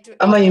 Ama, it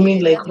you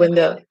mean ended. like That's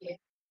why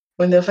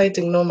when they're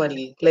fighting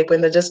normally, like when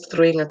they're just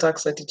throwing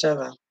attacks at each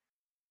other?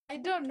 I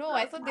don't know.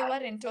 I thought they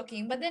weren't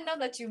talking, but then now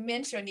that you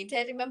mention it,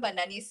 I remember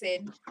Nani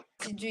said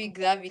 "sijui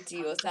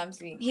gravity" or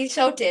something. He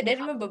shouted. I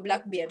remember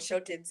Blackbeard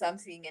shouted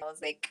something, and I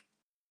was like,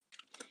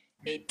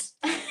 "Eight."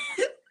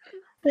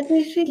 But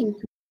I feel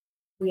it's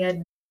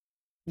weird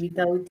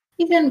without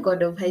even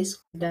God of High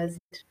School does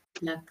it.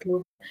 Black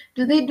Clover.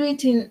 Do they do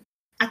it in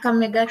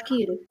Akamega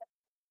Kill?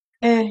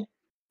 Eh,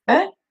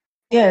 eh?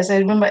 Yes, I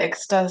remember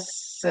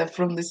extras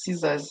from the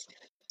Caesars.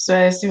 So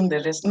I assume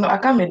the rest. No,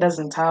 Akame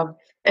doesn't have.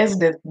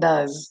 Esdeath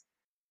does.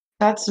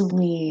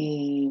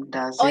 Tatsumi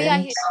Oh yeah,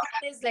 doesn't. he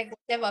says like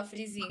whatever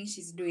freezing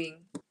she's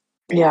doing.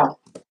 Yeah.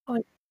 Or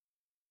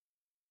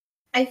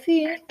I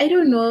think I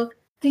don't know.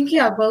 Thinking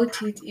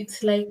about it,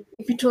 it's like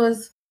if it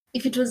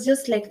was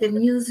just like the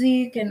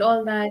music and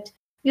all that,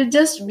 you'd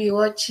just be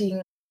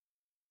watching.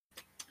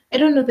 I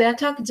don't know. The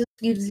attack just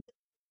gives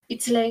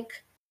it's like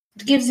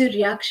it gives you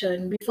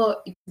reaction before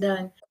it's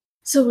done.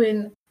 So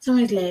when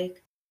someone is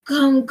like,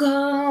 come,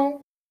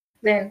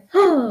 then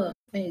then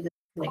you just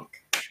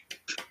like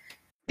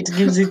It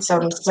gives it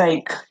some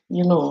psych,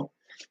 you know.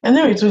 I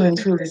know it wouldn't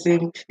feel the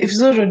same. If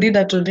Zoro did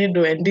a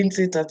tornado and didn't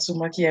say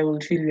Tatsumaki, I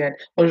would feel weird.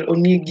 Or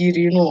Onigiri,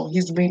 you know,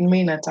 his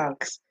main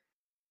attacks.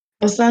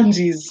 Or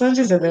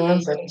Sanjis are the Yeah.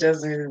 ones that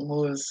just do the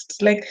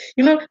most. Like,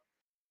 you know,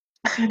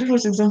 I don't know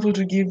what example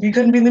to give. You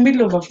can be in the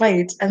middle of a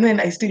fight, and then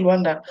I still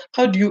wonder,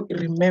 how do you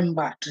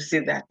remember to say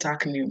the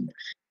attack name?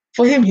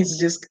 For him, he's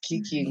just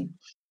kicking.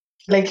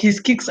 Like his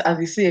kicks are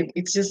the same.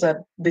 It's just that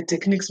the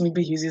techniques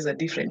maybe he uses are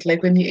different.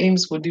 Like when he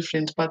aims for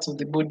different parts of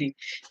the body,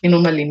 he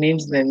normally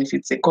names them. If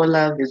it's the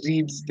collar, the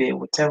ribs, the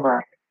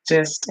whatever.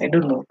 Just I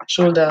don't know,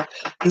 shoulder.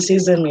 He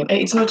says them in.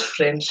 It's not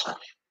French.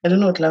 I don't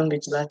know what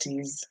language that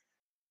is.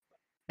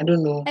 I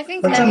don't know. I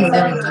think But that some is of a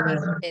them bit are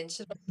of there.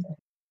 French.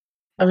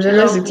 I've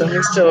realized it's a Robin.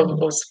 mixture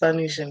of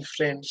Spanish and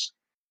French.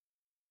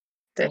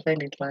 I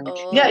find it funny.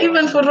 Yeah,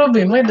 even Oh, for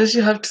Robin, why does she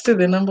have to say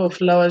the number of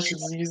flowers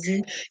she's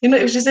using? You know,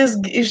 if she says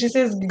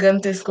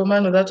gigantesco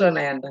mano, that one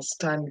I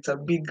understand. It's a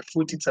big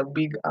foot, it's a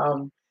big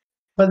arm.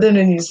 But then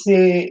when you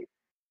say,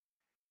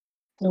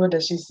 what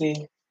does she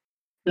say?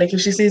 Like if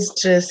she says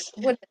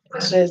what?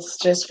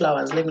 stress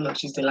flowers, let me not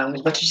choose the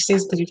language. But if she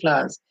says 3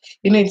 flowers,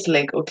 you know, it's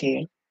like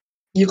okay,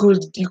 you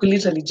could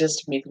literally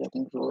just make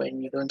them grow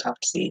and you don't have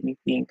to say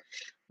anything.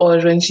 Or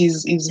when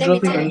she's Let me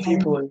eavesdropping tell on you.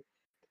 people,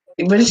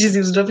 when she's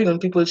eavesdropping on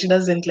people, she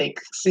doesn't like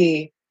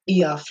say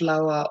ear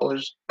flower or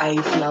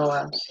eye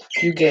flower.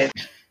 You get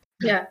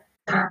Yeah,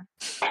 The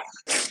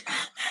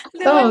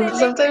one I like when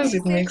sometimes she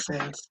it says makes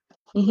sense.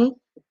 Hmm.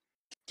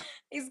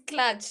 is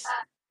clutch.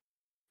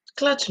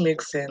 Clutch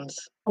makes sense.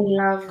 I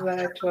love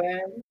that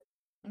one.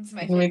 It's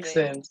my It makes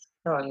favorite. sense.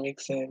 That one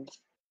makes sense.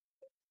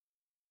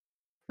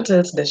 What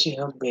else does she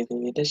have, by the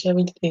way? Does she have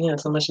anything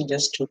else? Or she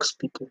just chokes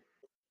people?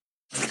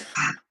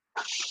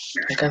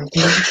 I can't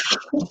think.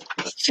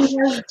 She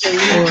has the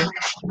wing.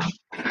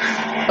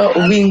 Oh, oh,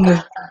 That's wing.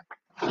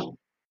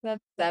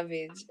 that's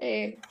savage.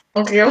 Eh.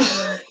 Okay, I'm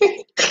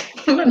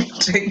not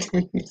trying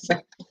to be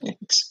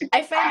savage.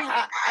 I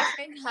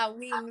find her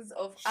wings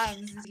of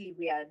arms really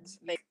weird,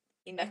 like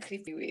in a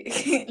creepy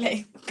way.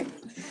 Like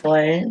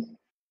Why?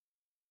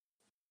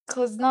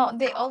 because now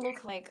they all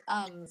look like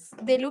arms.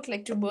 They look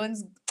like two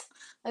bones.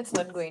 Let's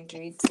not go into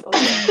it.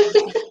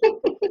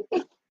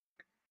 Okay.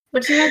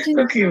 But imagine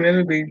Okay,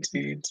 we're going to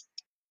it.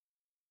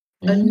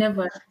 I'd Mm-hmm.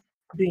 never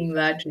doing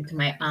that with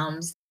my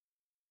arms.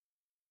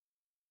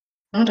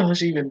 I wonder how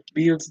she even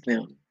builds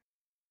them.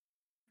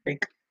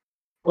 Like,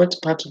 what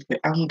part of the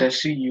arm does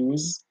she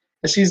use?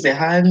 Does she use the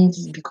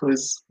hands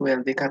because,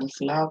 well, they can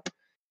flap?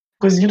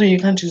 Because, you know, you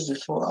can't use the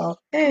forearm.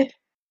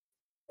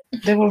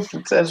 Devil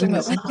fruits are really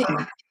Tume-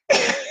 something.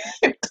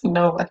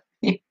 No,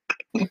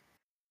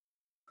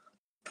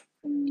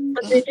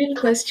 But the real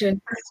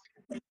question,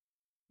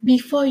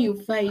 before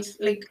you fight,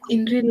 like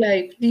in real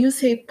life, do you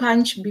say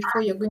punch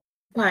before you're going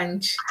to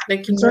punch?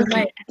 Like in your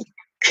mind?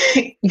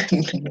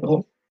 exactly.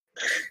 No,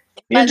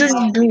 you just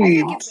Imagine. do I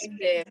think it. it's in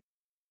there.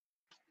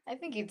 I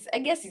think it's. I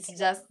guess it's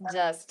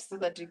just so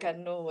that we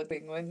can know what's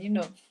going on. You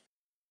know.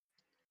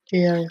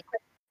 Yeah,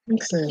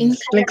 makes In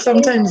sense. Like, karate,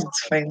 sometimes it's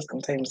fine,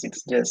 sometimes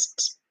it's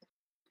just,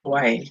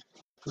 why?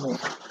 No.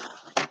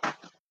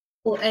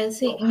 or I'll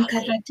say in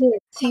karate,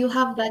 so you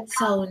have that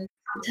sound.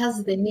 It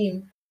has the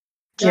name.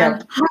 The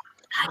Kiap. one,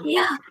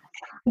 yeah,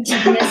 which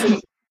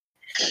messes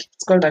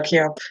It's called a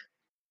kiap.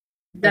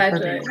 A that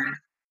funny one.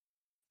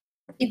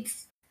 name.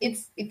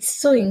 It's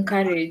so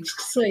encouraged.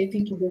 So I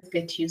think you just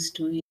get used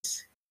to it.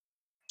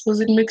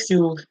 Because it makes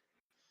you,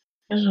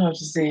 I don't know how to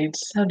say it.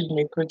 How did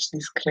my coach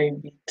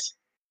describe it?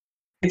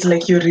 It's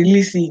like you're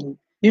releasing.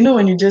 You know,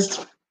 when you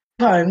just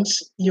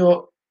punch,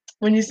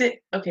 when you say,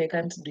 okay, I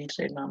can't do it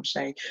right now, I'm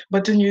shy.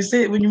 But when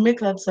you make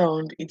that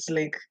sound, it's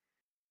like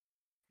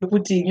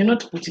you're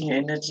not putting your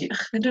energy.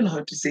 I don't know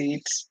how to say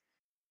it.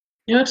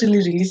 You're not really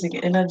releasing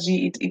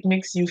energy. It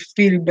makes you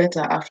feel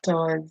better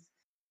afterwards.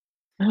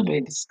 How do I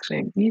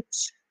describe it?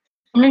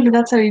 Maybe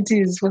that's how it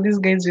is for these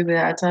guys with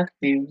their attack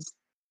names.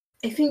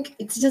 I think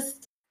it's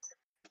just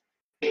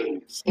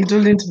It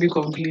wouldn't be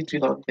complete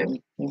without them.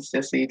 Let's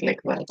just say it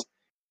like that.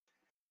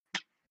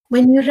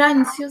 when you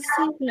run, so you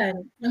say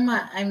run.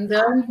 Mama, I'm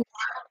the one who,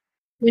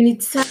 when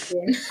it's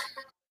sudden.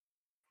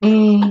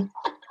 Mm.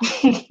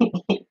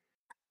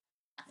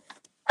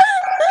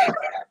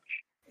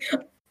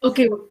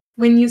 Okay,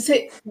 when you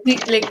say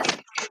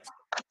like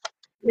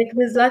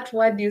there's that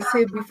word you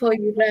say before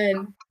you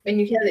run. When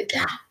you hear it,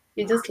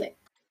 you're just like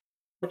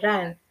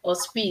run or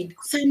speed,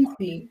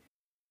 something.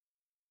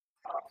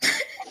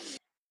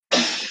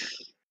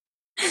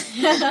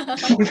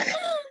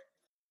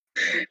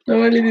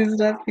 Nobody is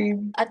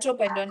laughing. A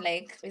trope I don't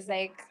like is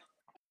like,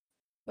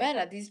 where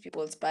are these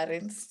people's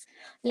parents?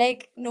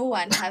 Like, no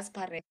one has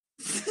parents.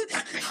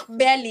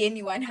 Barely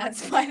anyone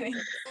has parents.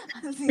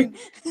 As in,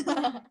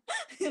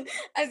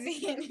 as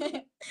in,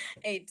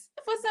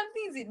 for some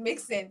things it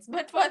makes sense,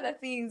 but for other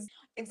things,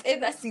 it's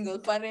either single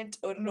parent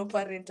or no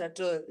parent at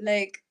all.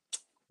 Like,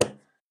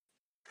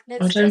 I'm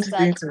Let's trying just to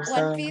think start. of One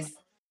some. Piece,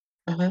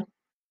 Uh-huh.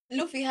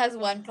 Luffy has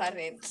one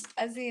parent,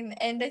 as in,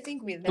 and I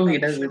think we'll Oh, never he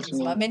be shown doesn't his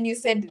know. mom. And you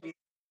said this.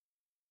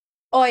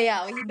 Oh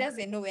yeah, he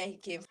doesn't know where he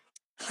came from.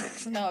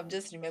 Now I've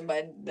just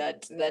remembered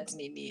that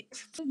Nini.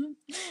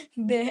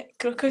 The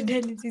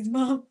crocodile is his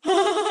mom.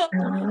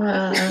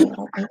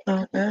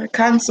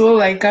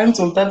 Cancel. I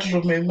cancel that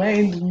from my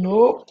mind.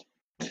 No.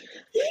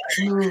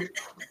 No.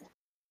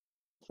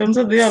 And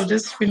so they have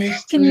just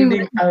finished Can you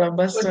reading imagine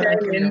Alabaster crocodile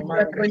arc in the and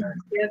manga. dragon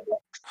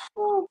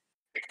together?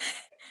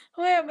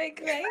 Why am I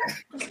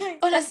crying?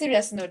 On a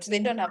serious note, they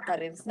don't have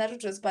parents.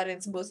 Naruto's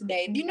parents both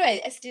died. You know,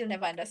 I still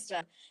never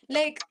understand.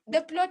 Like,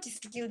 the plot is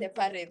to kill the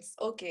parents.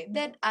 Okay.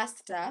 Then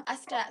Asta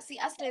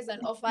is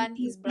an orphan.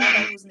 His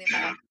brother, whose name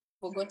I've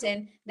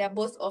forgotten, they're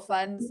both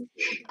orphans.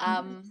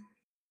 Um,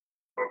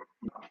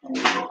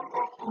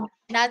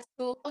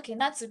 Natsu. Okay,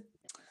 Natsu, It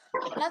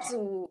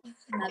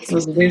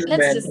was Natsu. raised by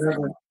Let's a just say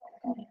dragon.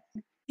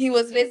 he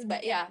was raised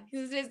by, yeah, he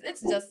was raised,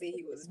 let's just say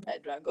he was by a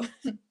dragon.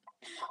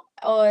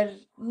 Or,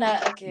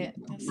 okay,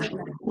 I've said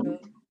Naruto.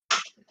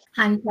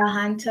 Hunter,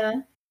 Hunter.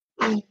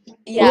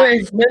 Yeah.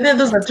 Wait, maybe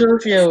those are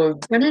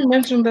 12-year-olds. Can you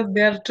mention that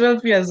they are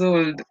 12 years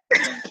old?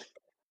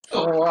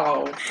 Oh,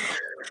 wow.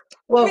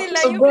 Well, Mila,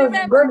 so you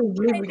remember God is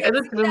I leaving. I did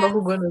don't see remember that.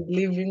 who God is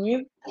leaving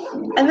with.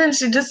 And then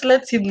she just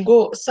lets him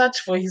go search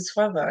for his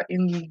father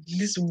in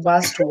this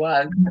vast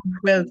world.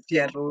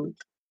 12-year-old.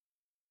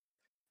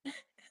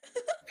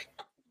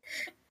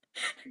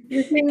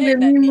 You think Hey, the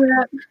meme Nani.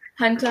 where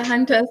Hunter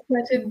Hunter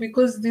started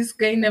because this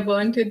guy never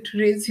wanted to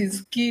raise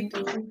his kid?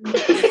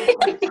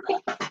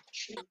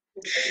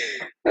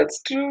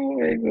 That's true, oh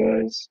my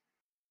gosh.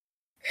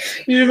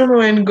 You remember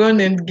when Gon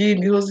and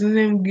Gin, it was his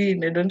name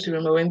Gin, I don't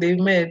remember when they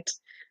met.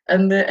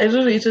 And then, I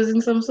don't know, it was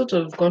in some sort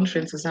of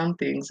conference or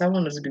something.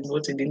 Someone was being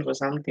voted in for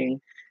something.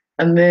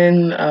 And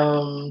then,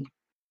 I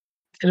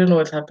don't know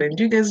what happened.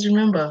 Do you guys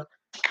remember?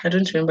 I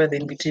don't remember the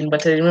in between,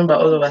 but I remember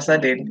all of a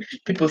sudden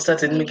people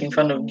started making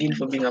fun of Gin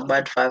for being a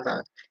bad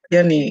father.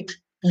 Yani,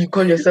 you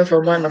call yourself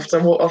a man after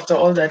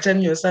all that,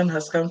 and your son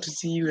has come to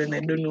see you, and I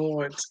don't know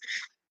what.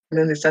 And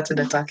then they started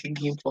attacking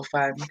him for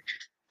fun.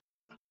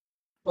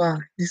 Wow,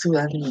 this will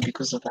happen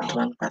because of that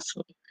one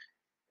person.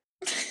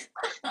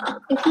 I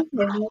think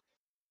I heard,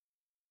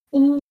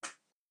 oh,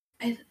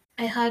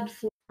 I heard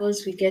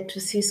photos we get to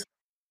see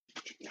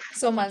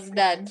Soma's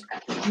dad.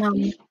 mom.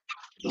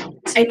 I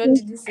What think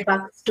did you say?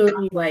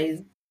 backstory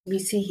wise, we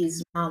see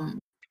his mom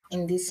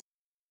in this.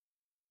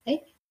 Eh?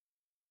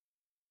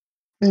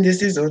 In the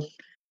season,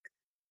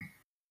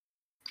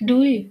 Do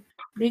we?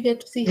 Do we get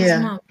to see his yeah.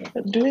 mom?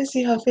 Do I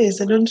see her face?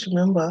 I don't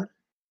remember.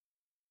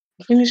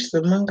 I finished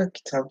the manga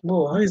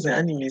Kitabo. How is the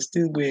anime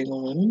still going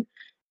on?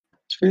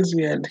 It feels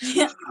weird.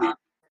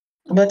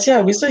 But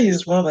yeah, we saw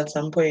his mom at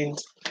some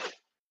point.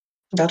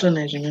 That one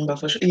I remember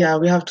for sure. Yeah,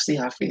 we have to see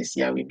her face.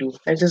 Yeah, we do.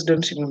 I just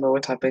don't remember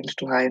what happened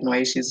to her and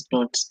why she's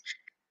not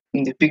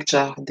in the picture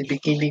at the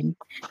beginning.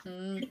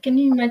 Can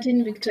you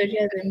imagine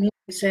Victoria? The meme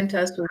he sent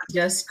us was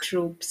just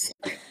Tropes.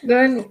 The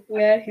one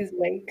where he's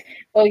like,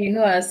 "Oh, you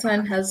know, our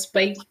son has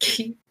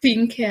spiky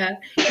pink hair.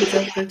 He's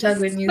a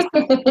protagonist."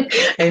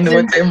 I know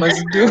what And I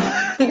must do.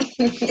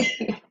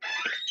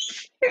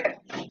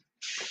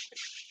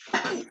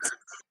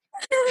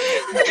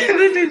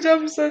 Then he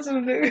jumps out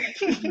of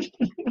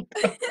the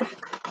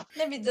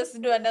Let me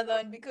just do another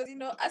one because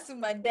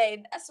Asuma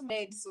died. Asuma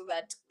died so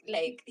that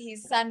like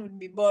his son would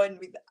be born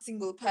with a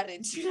single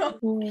parent.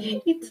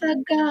 it's a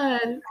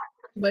girl,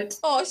 but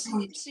Oh,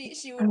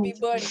 she would be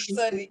born.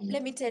 Sorry,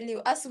 let me tell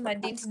you, Asuma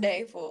didn't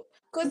die for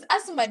because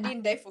Asuma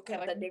didn't die for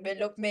character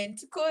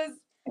development because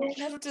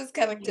Naruto's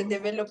character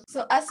development.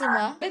 So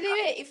Asuma, by the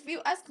way, if you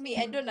ask me,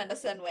 I don't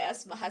understand why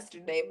Asuma has to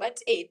die. But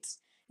eight,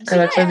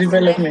 character Jiraiya has to die for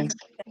development.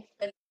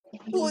 character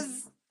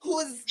development.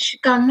 Who's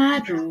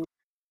Shikamaru.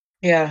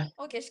 Yeah.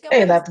 okay?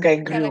 Hey, Shikamaru's that guy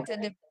grew. character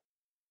development.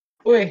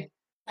 Wait,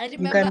 I you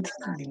remember can't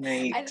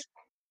deny I, it.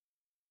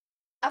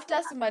 after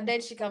Asuma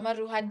died,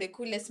 Shikamaru had the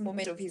coolest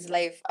moment of his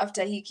life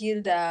after he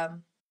killed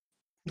Deidara.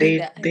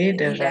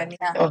 Hidan.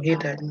 Yeah. Oh,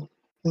 hidden.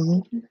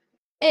 Mm-hmm.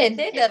 Hey,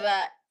 Deidara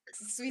I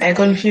suicide.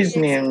 confuse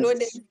He names.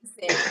 exploded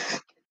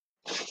himself.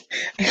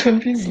 I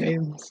confuse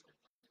names.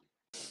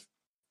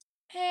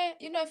 Hey,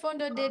 I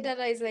found out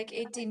Deidara is like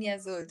 18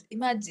 years old.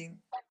 Imagine.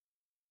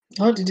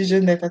 How did you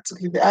join the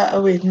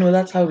Katsuki? Wait, no,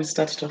 that's how we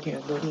started talking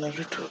about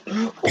Naruto.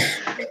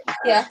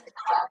 Yeah.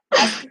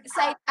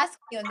 Ask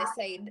me on the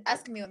side.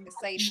 Ask me on the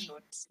side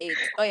note. Eight.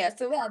 Oh yeah.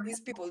 So where are these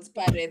people's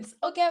parents?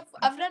 Okay,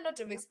 I've run out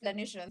of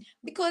explanation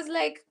because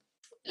like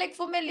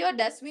for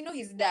Meliodas, we know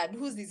his dad.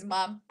 Who's his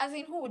mom? As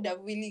in, who would have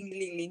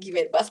willingly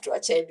given birth to a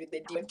child with the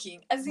Demon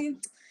King? As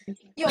in,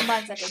 your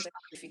man hata sitaki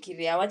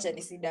kufikiria. Wacha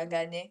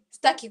nisidanganye.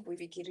 Sitaki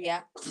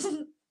kufikiria.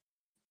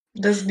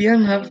 Does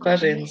Diane have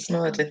parents?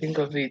 Now that I think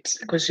of it,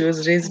 because she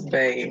was raised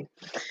by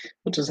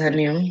what was her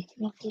name?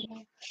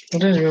 I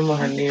don't remember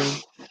her name.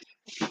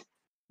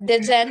 The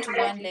giant with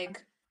one leg.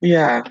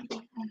 Yeah.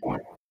 Do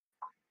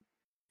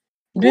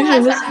Who any of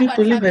has a those human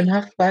people even family?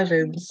 have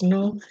parents?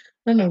 No.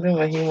 None of them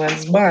are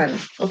humans. Ban.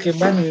 Okay,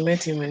 Ban, we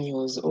met him when he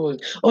was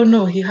old. Oh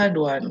no, he had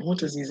one.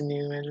 What was his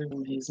name? I don't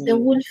know his The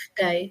name. wolf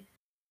guy.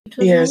 It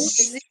was a wolf.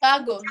 Yes.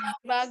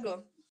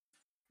 Zivago.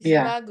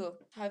 Yeah.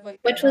 However you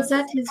But was pronounce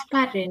that it. his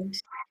parent?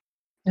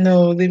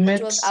 No, they It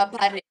met. was our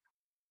parent.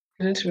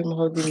 I don't remember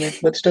how they met,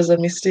 but it was a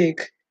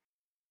mistake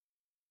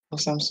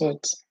of some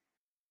sort.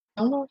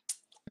 Oh,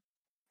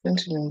 I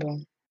don't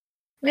remember.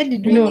 Where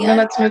did You we know, Maybe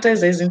meet?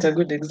 Nanatsunotaiza isn't a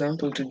good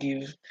example to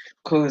give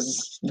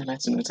because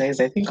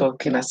Nanatsunotaiza, I think of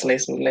Kina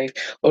Slice of Life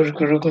or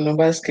Rukuruku no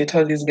Basket,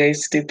 how these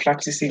guys stay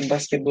practicing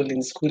basketball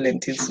in school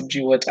until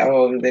Suji what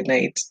hour of the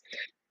night.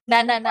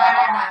 nah.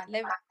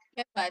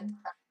 Remembered.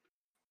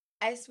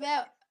 I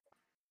swear,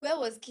 where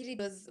was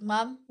Kirido's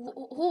mom?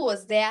 Who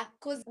was there?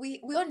 Because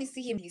we only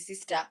see him and his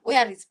sister.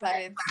 Where are his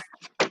parents?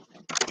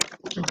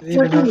 They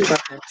For even have real.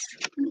 parents.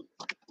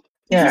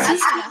 His Yeah.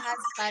 sister. Asuna has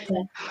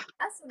parents.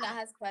 Asuna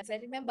has parents. I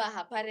remember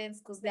her parents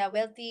because they are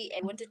wealthy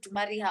and wanted to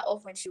marry her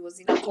off when she was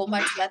in a coma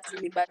to that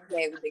really bad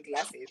guy with the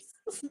glasses.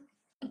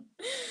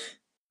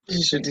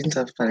 She shouldn't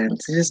have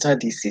parents. She just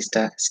had his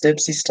sister,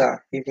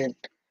 stepsister, even.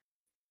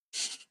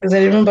 Because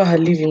I remember her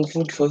leaving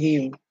food for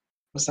him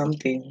or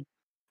something.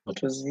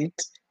 What was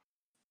it?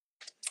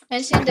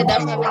 And she ended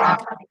up having a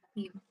kid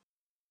with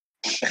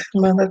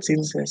him. Man, that's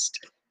incest.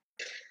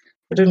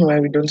 I don't know why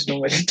we don't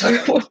normally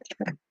talk about.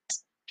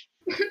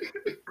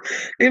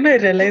 You know, I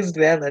realized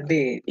the other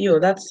day, yo,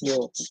 that's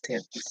your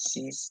step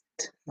sister.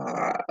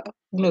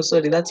 No,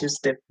 sorry, that's your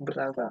step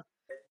brother.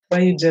 Why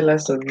are you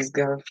jealous of his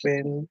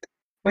girlfriend?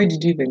 Why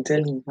did you even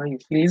tell him how you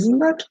feel? Isn't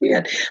that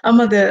weird?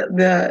 Ama,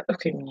 the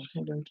okay, no,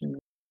 I don't know.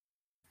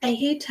 I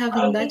hate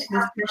having that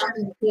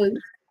discussion because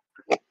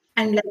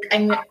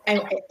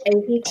I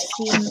hate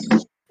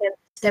seeing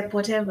step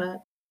whatever.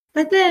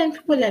 But then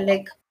people are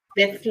like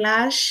the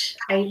Flash,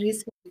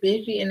 Iris, and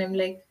Berry, and I'm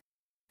like,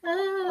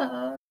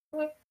 ah,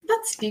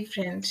 that's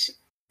different.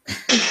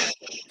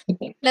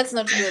 Let's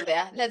not go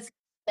there. Let's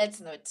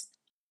not.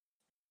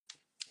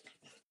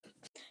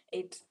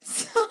 It.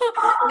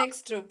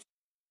 Next trope.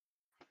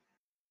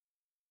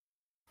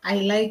 I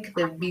like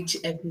the beach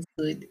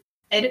episode.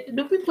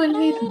 Do people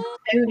hate it?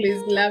 I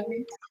always love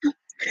it.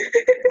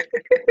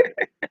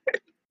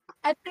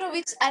 I don't know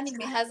which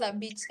anime has a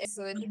beach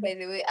episode, by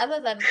the way,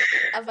 other than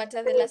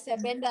Avatar: The Last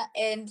Airbender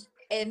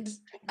and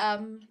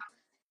um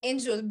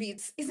Angel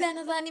Beats. Is there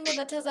another anime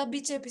that has a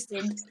beach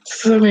episode?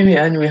 So many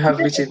anime have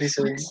beach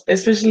episodes,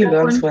 especially the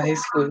Attack ones on for high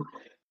school.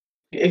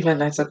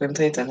 Even Attack on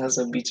Titan has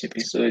a beach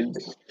episode.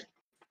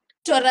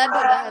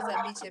 Toradora has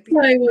a beach Titan,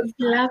 I episode. was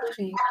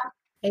laughing.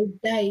 I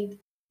died.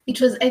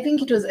 I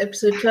think it was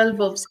episode 12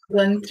 of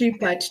season 3,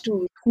 part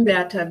 2. They're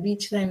at a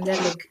beach time. They're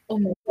like, oh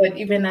my god,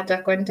 even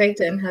Attack on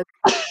Titan has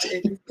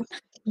a beach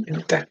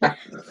episode.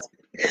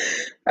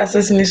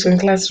 Assassination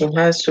Classroom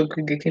has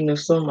Shokugeki no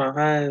Soma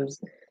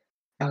has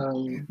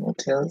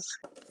what else?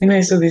 You know,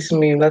 I saw this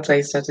meme, that's why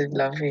I started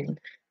laughing.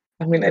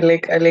 I mean, I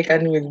like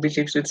anime with beach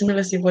episodes.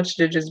 Similar, you've watched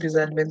JoJo's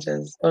Bizarre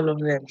Adventures, all of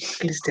them.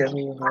 Please tell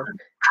me you have.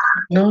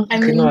 No? I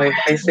Okay, no, mean, if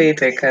I say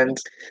it, I can't.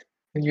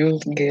 You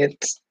won't get.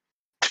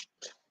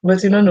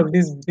 But in one of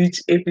these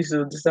beach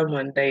episodes,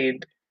 someone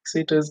died. So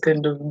it was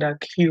kind of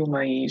dark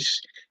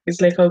humor-ish. It's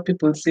like how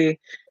people say,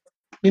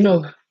 you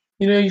know,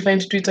 you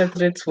find Twitter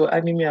threads for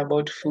anime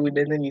about food,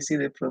 and then you see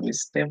the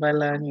Promised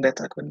Neverland,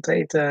 Attack on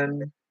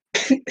Titan,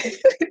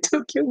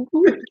 Tokyo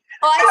Ghoul.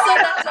 Oh, I saw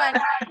that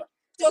one.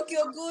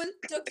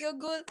 Tokyo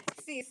Ghoul.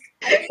 Sis,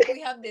 I think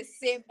we have the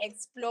same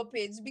explore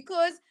page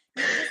because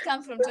you've just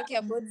come from talking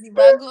about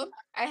Zivago.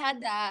 I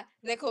had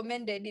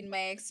recommended in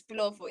my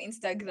explore for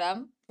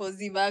Instagram for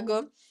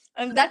Zivago,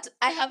 and that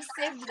I have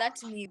saved that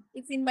meme.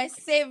 It's in my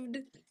saved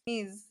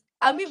memes.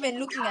 I'm even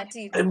looking at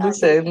it. I do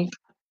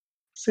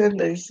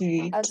send, I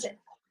see I'll it. say,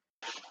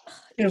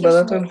 Yeah, okay, but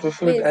that Shmo, one for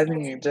food wait,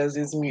 anime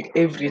jazzes me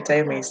every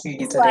time I see it,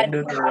 this and I one.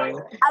 don't know why.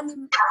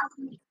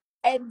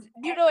 And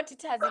do you know what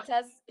it has? It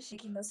has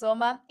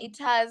Shikinosoma. It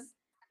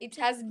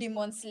has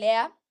Demon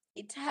Slayer.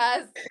 It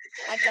has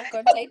Attack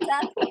on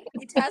Titan.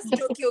 It has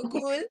Tokyo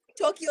Ghoul.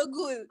 Tokyo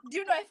Ghoul. Do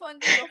you know I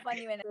found this so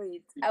funny when I saw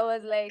it? I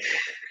was like,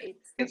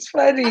 it's It's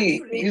funny.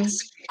 accurate.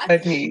 It's funny.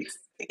 Accurate.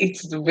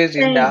 It's very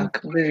same.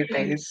 dark, very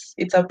nice.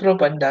 It's a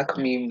proper dark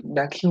meme,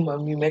 dark humor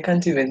meme. I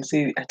can't even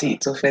say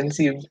it's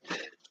offensive.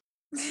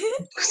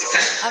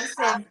 I've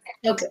saved.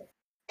 Okay.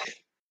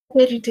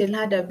 Fairy Tail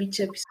had a beach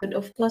episode.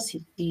 Of course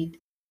it did.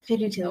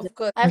 Fairy Tail. Of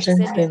course. I I'm have to trying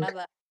to send you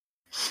think.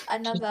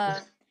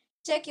 another.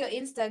 Check your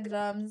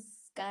Instagrams,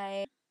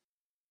 guys.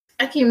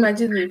 I can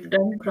imagine they've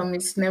done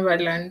Promise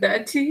Neverland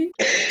dirty.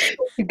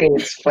 Okay,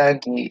 it's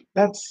funny.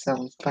 That's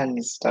some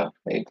funny stuff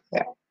right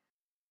there.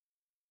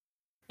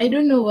 I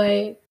don't know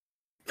why.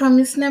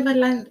 Promise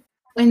Neverland,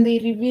 when they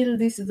reveal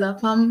this is a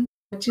farm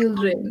for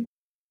children,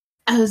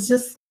 I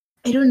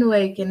don't know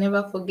why I can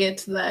never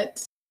forget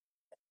that.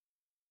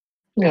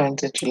 I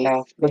wanted to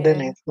laugh, but then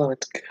I Yeah.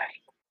 thought,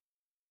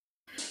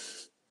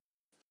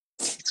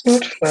 it's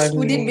not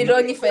Would it be funny.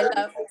 wrong if I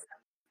laugh?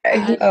 I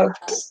Uh,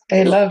 laughed.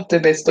 I laughed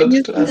and I When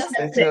you stopped to think ask just of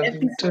the myself, episode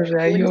Victoria,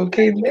 are you body,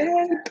 okay in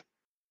bed?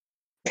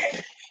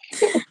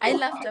 I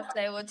laughed after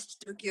I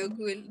watched Tokyo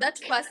Ghoul. That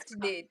first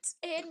date.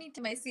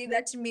 Anytime I see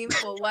that meme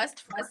for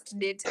worst first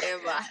date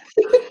ever,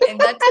 and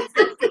that is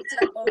a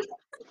picture of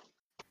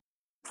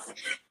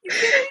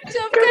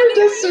Can I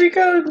just Kaneki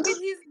recount? with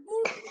his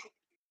book.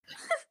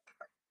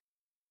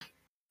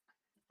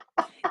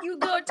 You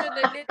go out on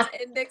a date,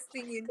 and next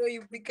thing you know,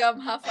 you become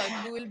half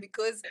a ghoul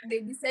because they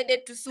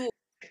decided to sue.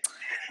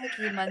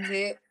 Okay,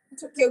 manze,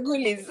 Tokyo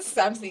Ghoul is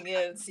something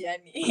else,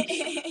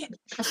 yani.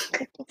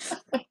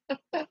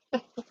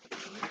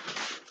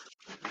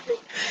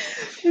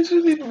 You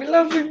shouldn't be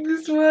laughing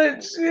this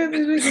much. Yeah,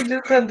 you really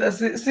just had a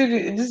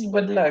serious, just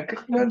bad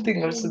luck. One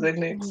thing after the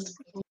next.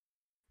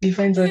 He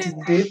finds out his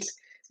date.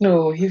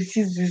 No, he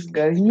sees this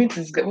guy. He meets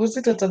this guy. Was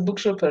it at a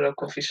bookshop or a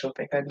coffee shop?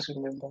 I can't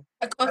remember.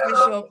 A coffee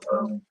shop.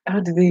 How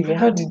did they even?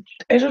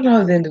 I don't know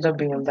how they ended up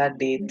being on that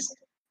date.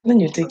 Then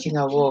you're taking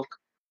a walk.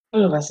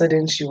 All of a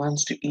sudden, she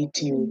wants to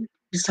eat you.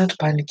 You start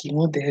panicking.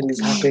 What the hell is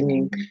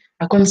happening?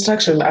 A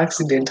construction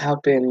accident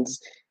happens.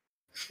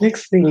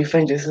 Next thing, you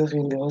find yourself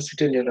in the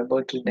hospital. You're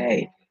about to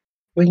die.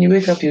 When you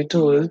wake up, you're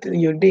told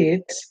your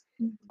date.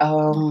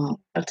 I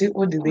think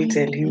what did they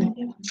tell him?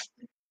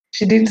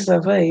 She didn't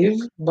survive,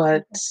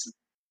 but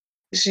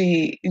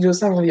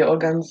some of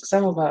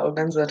her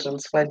organs were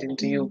transferred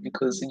into you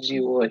because gee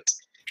what?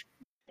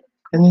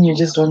 And then you're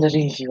just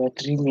wondering if you are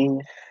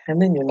dreaming,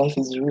 and then your life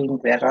is ruined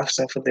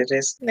thereafter for the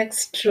rest.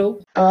 Next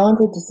trope. I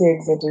wanted to say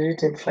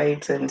exaggerated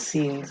fights and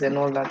scenes and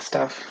all that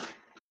stuff.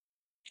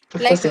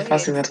 Of course, Like the or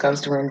first thing hate? that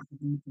comes to mind.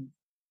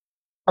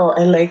 Oh,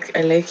 I like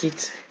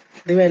it.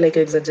 The way I like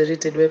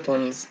exaggerated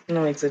weapons,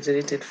 no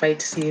exaggerated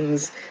fight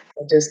scenes,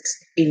 or just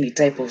any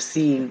type of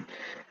scene.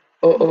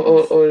 Or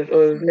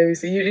let me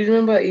see. You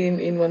remember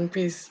in One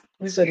Piece,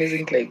 this one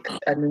isn't like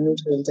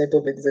animation type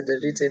of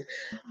exaggerated,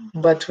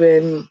 but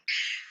when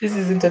this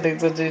isn't an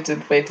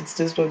exaggerated fight, it's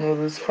just one of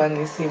those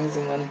funny scenes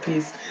in One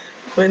Piece.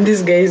 When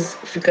these guys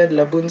figured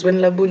Laboons, when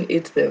Laboon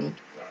ate them,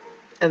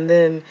 and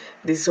then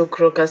they saw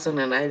Crocus on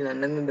an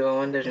island, and then they were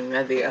wondering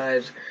where they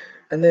are.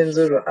 And then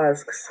Zoro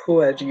asks, "Who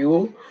are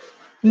you?"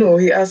 No,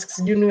 he asks,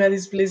 "Do you know where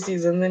this place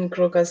is?" And then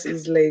Crocus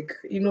is like,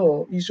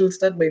 you should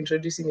start by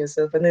introducing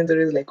yourself. And then there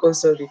is like, "Oh,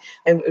 sorry,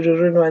 I'm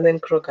Ruruno." And then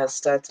Crocus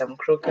starts, "I'm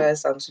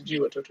Crocus, I'm Suji,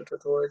 what.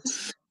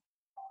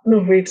 No,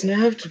 wait, now I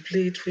have to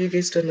play it for you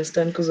guys to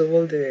understand because of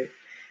all the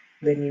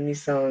Nini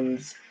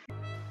sounds.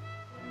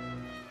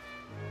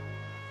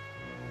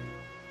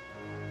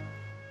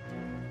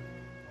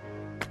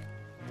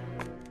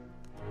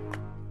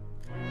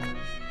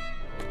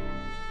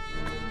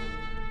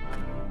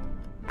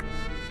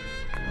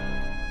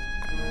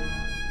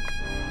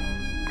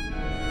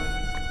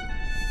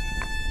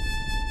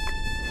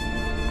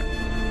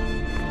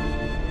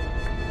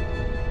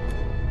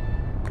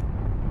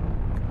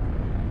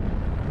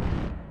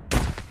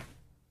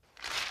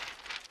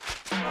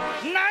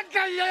 なん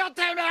か言いやがっ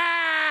たよね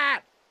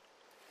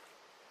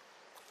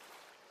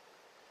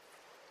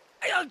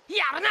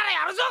やるなら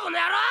やるぞこの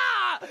野郎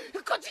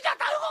こっちには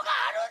タフ語が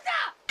ある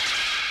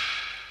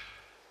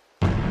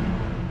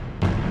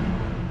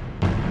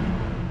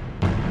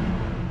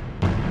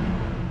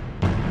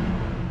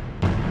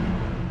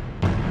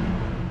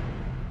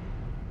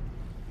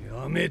ん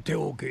だやめて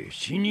おけ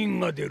死人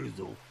が出る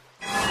ぞ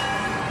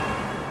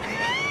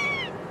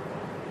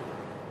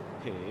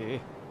へ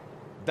え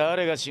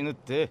誰が死ぬっ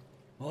て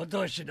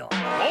私だお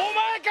前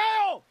か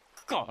よ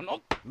こ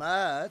の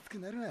まあ熱く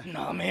なる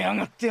ななめや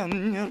がってや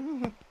んや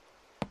ろ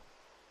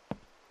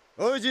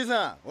おいじい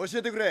さん教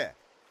えてくれ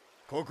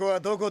ここは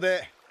どこ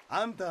で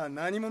あんたは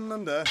何者な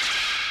んだ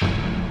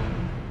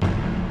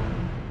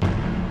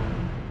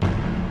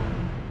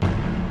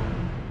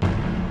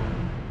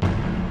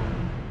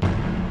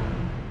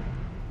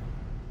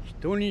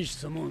人に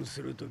質問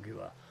するとき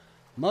は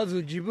ま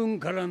ず自分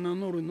から名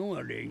乗るの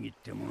が礼儀っ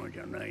てものじ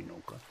ゃないの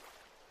か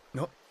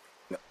あ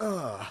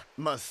あ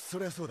まあそ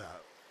りゃそうだ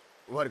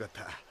悪かっ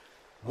た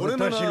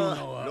私の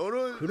名は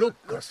クロッ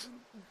カス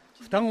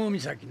双子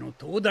岬の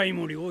灯台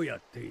森をや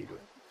っている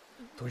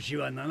年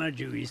は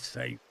71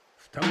歳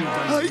双子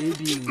がネイビ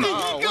ーが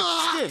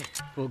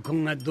ここ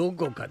がど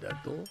こかだ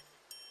と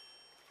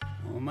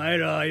お前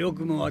らはよ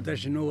くも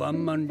私のワ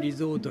ンマンリ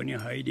ゾートに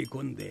入り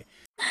込んで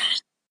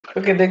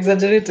Okay, the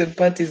exaggerated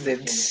part is that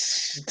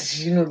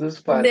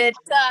those parts. The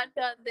sound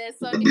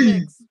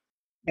effects.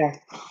 Yeah.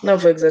 Now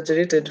for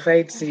exaggerated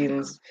fight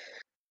scenes,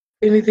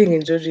 anything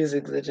in Joji is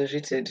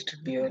exaggerated, to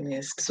be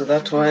honest. So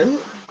that one,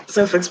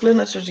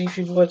 self-explanatory.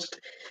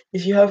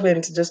 If you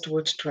haven't, just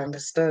watch to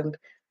understand.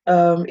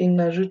 In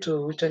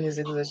Naruto, which one is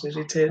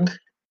exaggerated?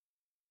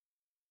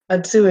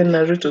 I'd say when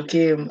Naruto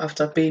came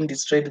after Pain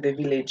destroyed the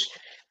village.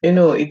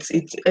 It's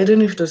I don't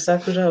know if it was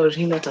Sakura or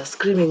Hinata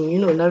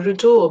screaming,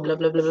 Naruto or blah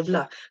blah blah blah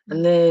blah.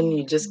 And then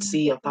you just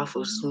see a puff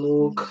of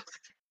smoke.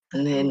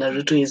 And then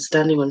Naruto is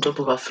standing on top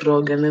of a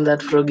frog, and then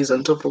that frog is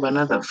on top of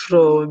another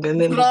frog, and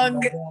then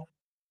Frog.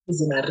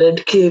 he's in a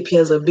red cape, he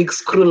has a big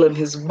scroll on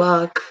his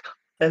back,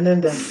 and then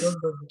there are frogs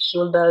on his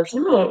shoulders, he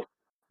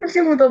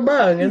came with a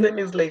bang, and then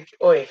he's like,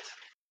 "Oi,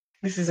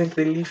 This isn't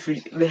the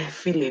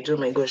village. Oh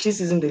my gosh, this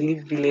isn't the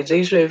Leaf village. Are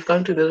you sure I've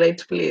come to the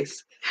right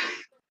place?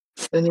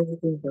 Then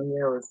everything from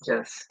here was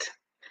just,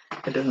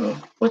 I don't know.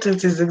 What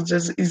else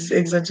is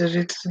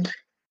exaggerated?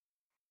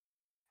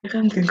 I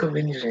can't think of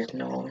any right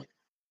now.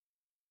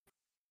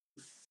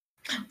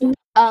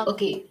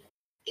 Okay,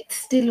 it's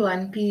still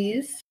One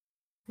Piece,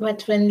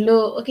 but when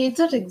Law, okay, it's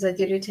not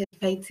exaggerated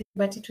fighting,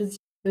 but it was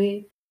the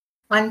way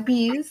One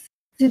Piece.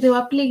 See, they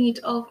were playing it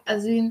off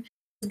as in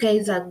these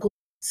guys are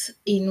goats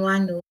in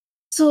Wano.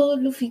 So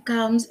Luffy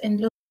comes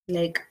and Luffy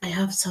like, I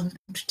have something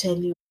to tell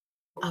you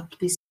up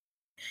this.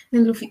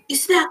 Then Luffy,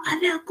 is there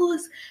other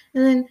ghosts?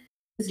 And then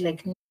he's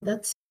like, no,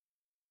 that's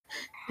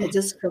they're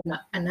just from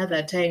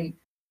another time.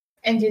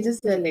 And you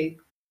just feel like,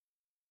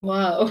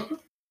 wow.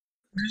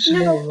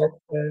 No,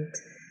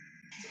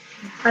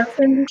 I'll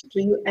send it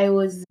to you. I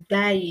was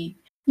dying.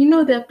 You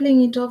know, they're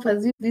playing it off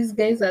as if these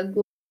guys are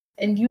ghosts,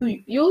 and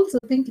you also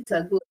think it's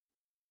a ghost.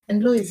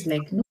 And Lo is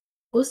like, no,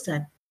 ghosts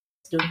are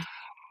don't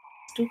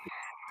stupid.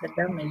 It's a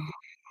dumb idea.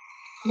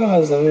 Law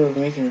has a way of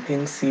making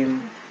things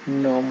seem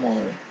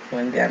normal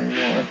when they are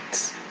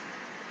not.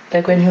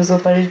 Like when he was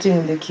operating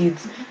with the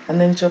kids, and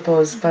then Chopper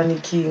was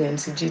panicking and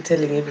CG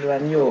telling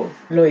everyone, yo,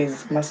 Law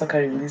is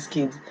massacring these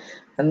kids.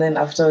 And then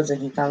afterwards, when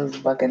he comes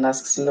back and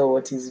asks Law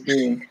what he's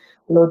doing,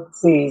 Law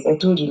says, I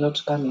told you not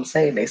to come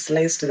inside. I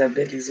sliced the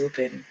bellies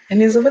open.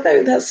 And he's over there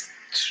with a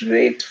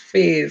straight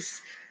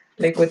face.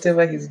 Like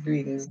whatever he's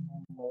doing is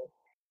normal.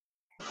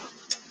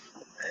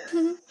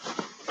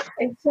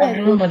 I I've swear,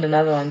 Lo. remembered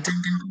another one.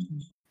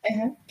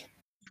 Uh-huh.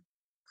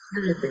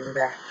 Everything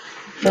there.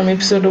 From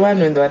episode one,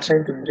 when they were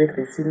trying to break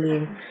the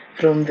ceiling,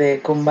 from the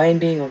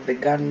combining of the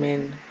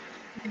gunmen,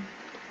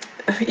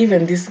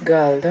 even this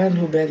girl, the one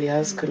who barely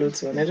has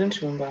clothes on, I don't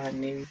remember her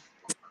name.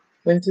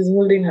 When she's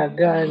holding her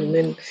gun, and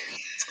then,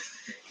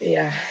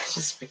 yeah,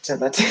 just picture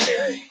that.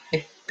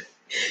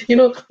 You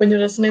know, when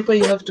you're a sniper,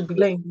 you have to be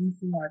lying in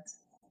smart.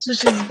 So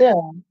she's there,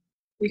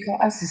 like her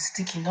ass is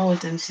sticking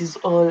out, and she's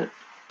all.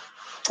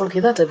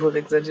 Okay, that type of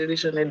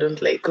exaggeration I don't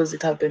like because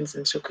it happens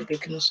in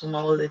Shokugeki no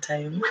Soma all the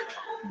time.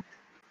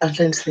 I'm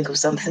trying to think of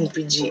something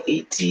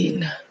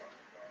PG-18.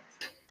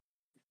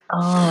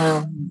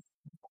 Um,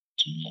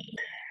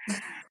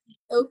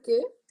 Okay.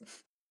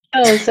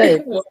 oh,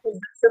 sorry. Wow.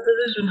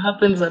 Separation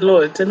happens a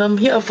lot, and I'm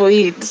here for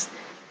it.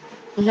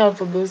 I'm here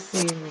for those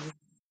scenes.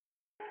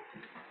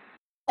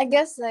 I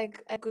guess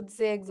like I could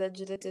say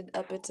exaggerated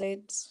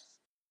appetite.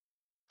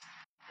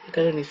 I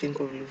can only think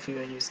of Luffy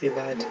when you say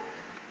that.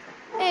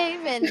 Hey,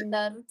 even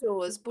Naruto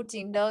was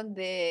putting down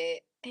the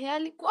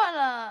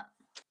alikuwa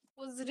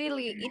was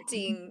really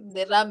eating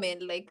the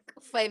ramen like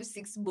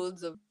 5-6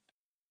 bowls of.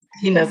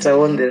 Hinata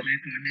won the red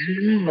one. I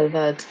remember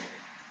that.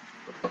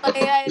 Oh,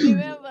 yeah, I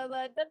remember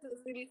that. That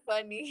was really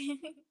funny.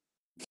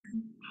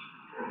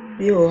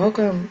 Yo, how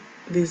come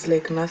there's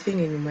like nothing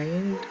in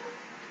mind?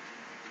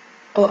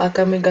 Oh,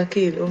 Akame got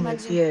killed. Oh my,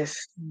 Imagine.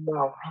 yes.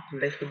 Wow, how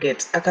could I forget?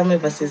 Akame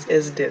versus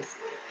S-Death.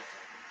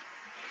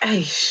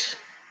 Aish.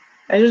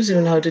 I don't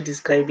even know how to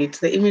describe it.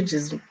 The image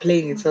is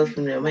playing itself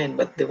in your mind,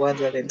 but the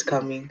words aren't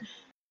coming.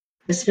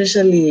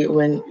 Especially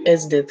when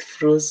S-Death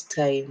froze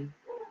time,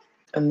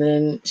 and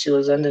then she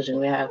was wondering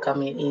where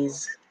Akame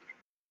is.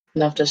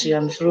 And after she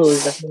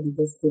unfroze, Akame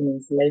just came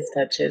and sliced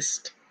her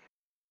chest.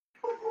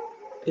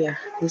 Yeah,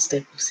 those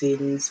type of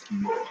scenes.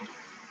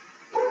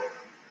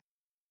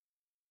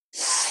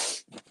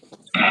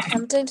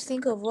 I'm trying to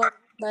think of what,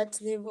 but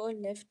they've all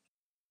left.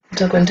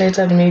 Attack on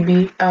Titan,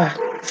 maybe. Ah,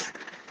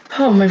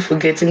 how am I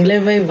forgetting?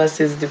 Levi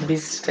versus the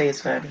Beast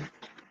Titan.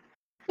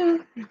 Hmm,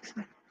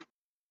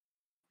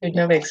 I'd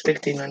never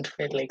expect anyone to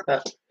fight like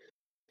that.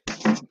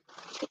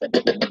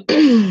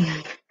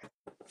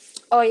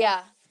 Oh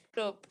yeah.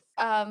 So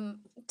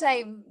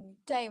time,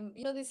 time.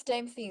 You know these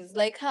time things,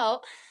 like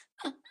how,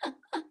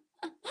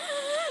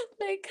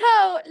 like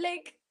how,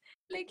 like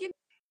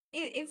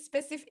in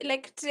specific,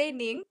 like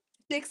training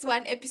takes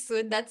one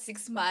episode, that's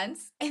 6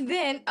 months, and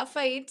then a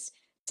fight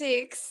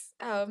takes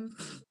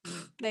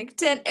like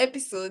 10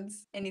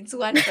 episodes, and it's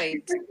one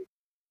fight.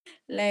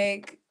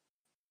 Like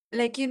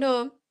you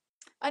know,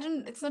 I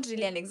don't. It's not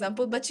really an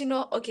example, but you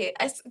know, okay,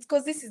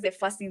 because this is the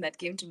first thing that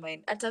came to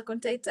mind. Attack on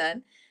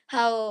Titan,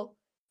 how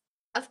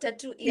after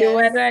 2 They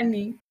were years.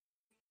 running.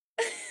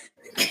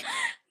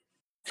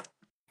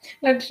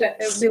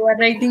 They were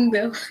riding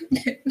the.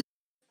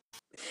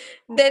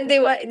 Then they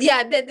were,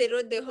 yeah, then they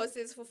rode the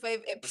horses for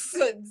 5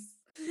 episodes.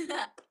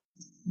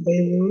 By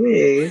the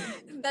way,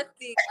 That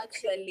thing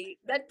actually,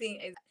 that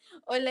thing is,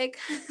 or like,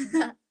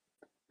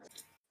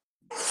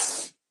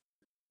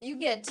 you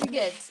get,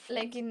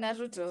 like in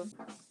Naruto.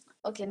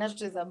 Okay,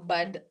 Naruto is a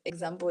bad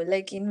example.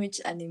 Like in which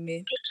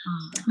anime?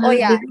 Oh they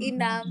yeah, in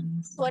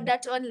did. Sword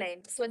Art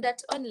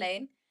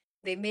Online,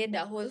 they made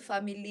a whole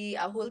family,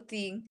 a whole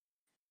thing.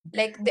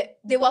 Like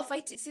they were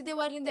fighting. See, they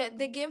were in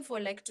the game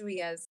for like 2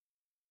 years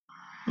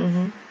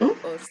Mm-hmm.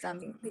 or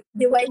something.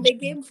 They were in the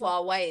game for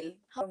a while.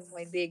 How long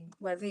were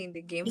they in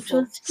the game It for?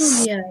 was 2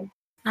 years.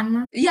 I'm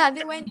not. Yeah,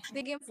 they went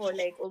the game for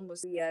like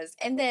almost 2 years.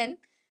 And then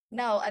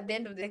Now at the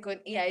end of the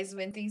second year is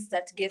when things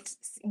start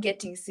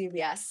getting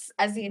serious.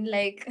 As in,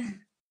 like,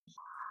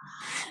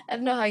 I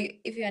don't know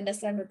if you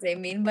understand what I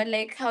mean, but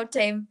like how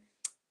time.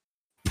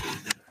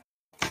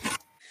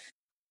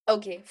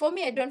 Okay, for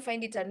me, I don't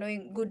find it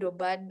annoying, good or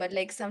bad, but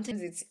like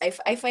sometimes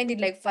I find it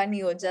like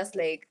funny or just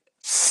like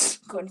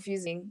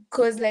confusing.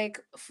 Cause like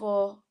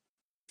for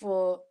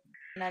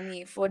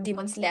Nani, for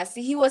Demon Slayer,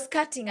 see, he was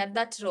cutting at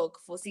that rock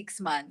for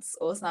 6 months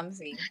or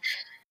something.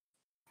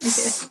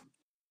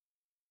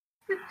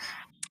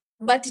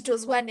 But it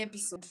was one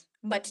episode,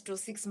 but it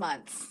was 6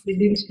 months. They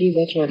didn't do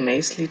that one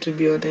nicely, to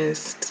be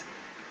honest.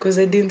 Because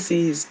I didn't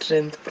see his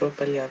strength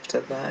properly after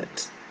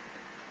that.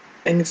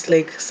 And it's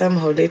like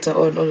somehow later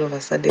on, all of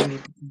a sudden, he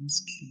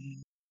becomes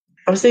strong.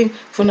 I'm saying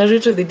for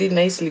Naruto, they did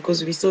nicely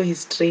because we saw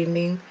his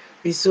training,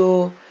 we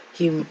saw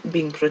him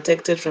being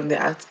protected from the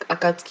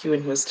Akatsuki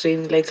when he was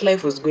training. Like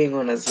life was going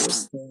on as he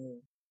was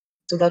training.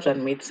 So that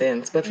one made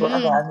sense. But for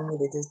other anime,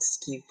 they just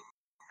skip.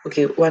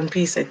 Okay, One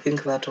Piece, I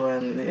think that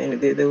one,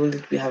 there will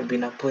have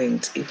been a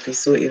point if we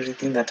saw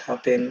everything that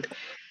happened.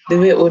 The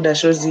way Oda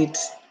shows it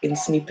in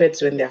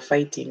snippets when they're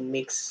fighting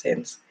makes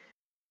sense.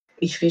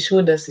 If he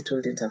showed us, it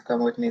wouldn't have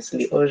come out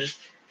nicely. Or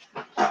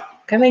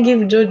can I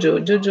give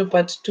Jojo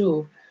Part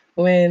 2,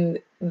 when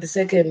the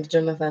second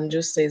Jonathan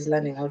Joestar is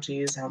learning how to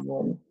use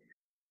Hamon?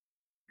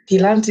 He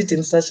learned it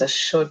in such a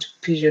short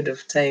period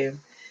of time,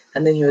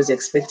 and then he was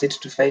expected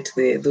to fight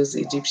those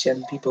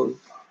Egyptian people.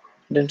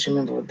 Don't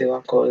remember what they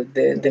were called.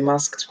 The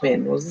masked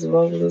men. Is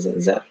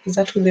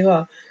that who they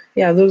were?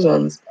 Yeah, those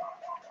ones.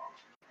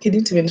 He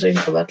didn't even train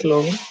for that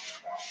long,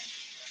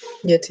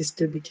 yet he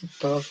still became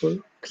powerful.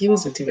 He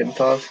wasn't even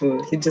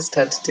powerful. He just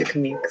had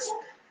techniques.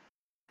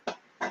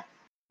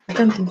 I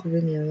can't think of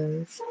any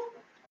others.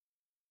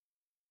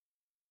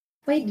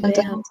 Why did And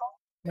I have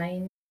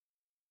mine?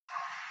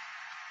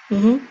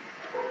 mm-hmm.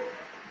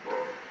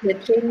 The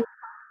training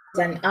was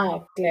an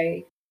arc.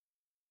 Like,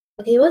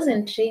 okay, it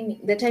wasn't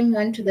training. The time he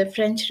went to the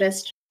French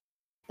restaurant,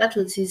 that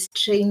was his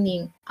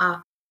training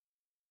arc.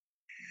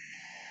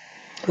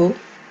 Who?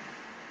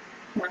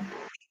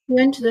 He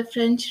went to the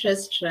French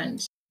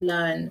restaurant to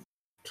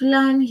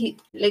learn. He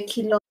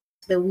lost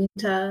the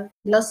winter,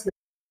 lost the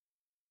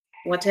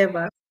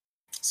whatever.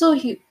 So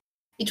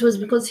it was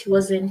because he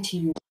wasn't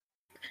you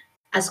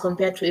as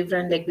compared to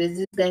everyone. Like there's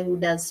this guy who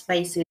does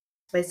spices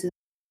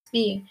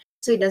being,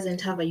 so he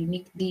doesn't have a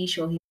unique dish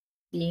or his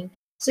being.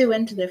 So he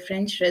went to the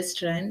French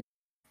restaurant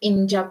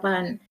in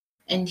Japan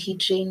and he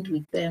trained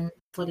with them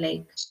for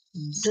like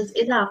it was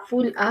either a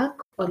full arc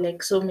or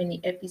like so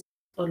many episodes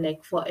or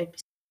like 4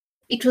 episodes.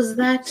 It was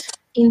that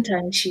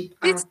internship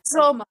This arc.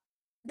 trauma.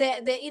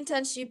 The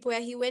internship where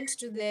he went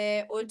to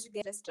the old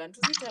guy restaurant.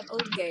 Was it an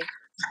old guy?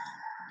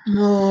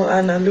 No,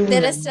 an The alumni.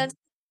 restaurant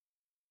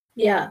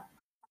Yeah,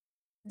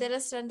 the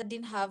restaurant that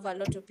didn't have a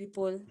lot of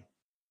people.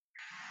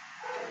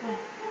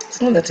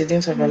 It's not that it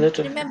didn't have a lot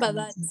of Remember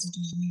people, that? it's that it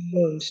was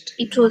launched.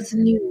 it was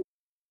new.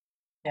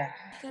 Yeah.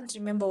 I can't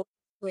remember what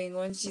was going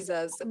on,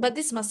 Jesus. But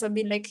this must have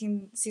been like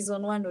in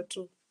season 1 or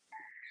 2.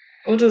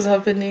 What was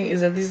happening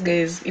is that these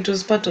guys, it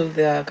was part of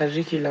their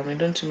curriculum. I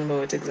don't remember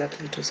what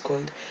exactly it was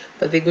called,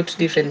 but they go to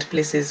different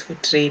places for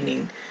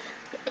training.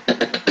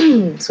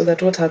 So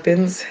that what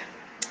happens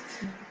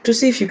to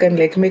see if you can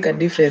like make a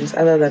difference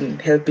other than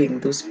helping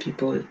those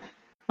people.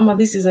 Mama,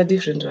 this is a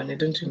different one. I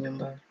don't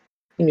remember.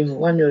 In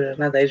one way or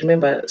another, I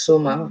remember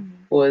Soma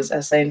was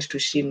assigned to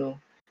Shino.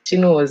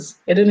 Shino was,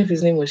 I don't know if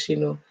his name was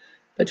Shino,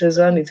 but he was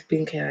one with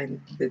pink hair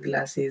and the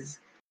glasses.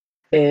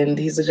 And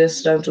his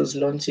restaurant was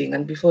launching.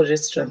 And before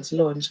restaurants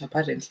launch,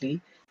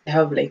 apparently, they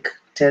have like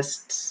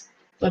tests,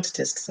 not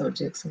test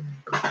subjects. Oh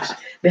my gosh,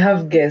 they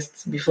have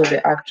guests before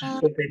the actual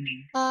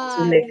opening. So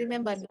I like,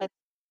 remember that.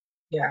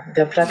 yeah,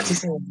 they're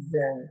practicing with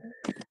them.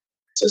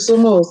 So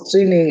someone was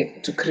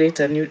training to create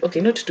a new,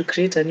 okay, not to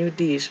create a new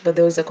dish, but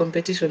there was a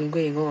competition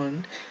going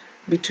on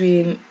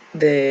between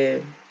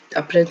the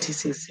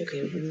apprentices.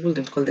 Okay, we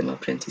wouldn't call them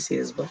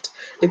apprentices, but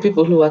the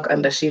people who work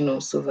under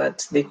Shino, so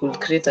that they could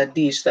create a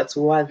dish that's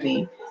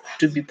worthy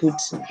to be put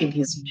in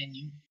his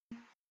menu.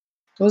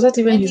 Was that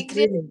even And his he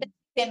created the training?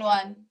 chicken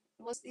one.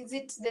 Is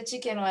it the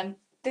chicken one?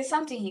 There's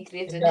something he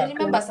created. I Yeah,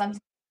 remember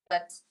something,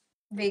 but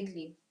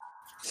vaguely.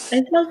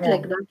 I felt yeah.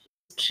 like that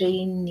was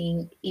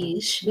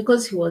training-ish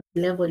because he was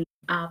leveling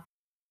up.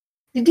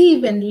 Did he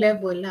even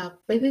level up?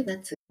 Maybe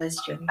that's a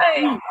question.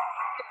 I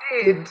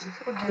did.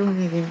 What do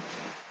you mean?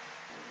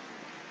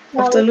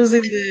 After Well,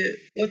 losing the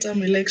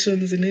autumn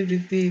elections and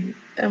everything,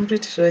 I'm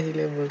pretty sure he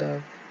leveled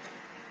up.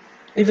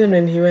 Even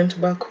when he went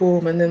back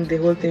home and then the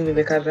whole thing with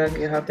the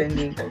Karage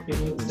happening, I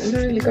don't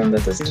really count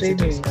that as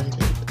training.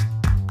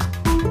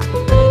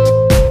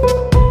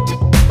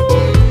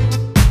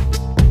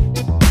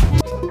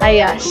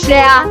 Aya,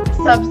 share,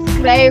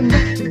 subscribe.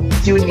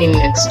 Tune in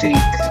next week.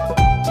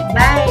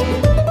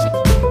 bye.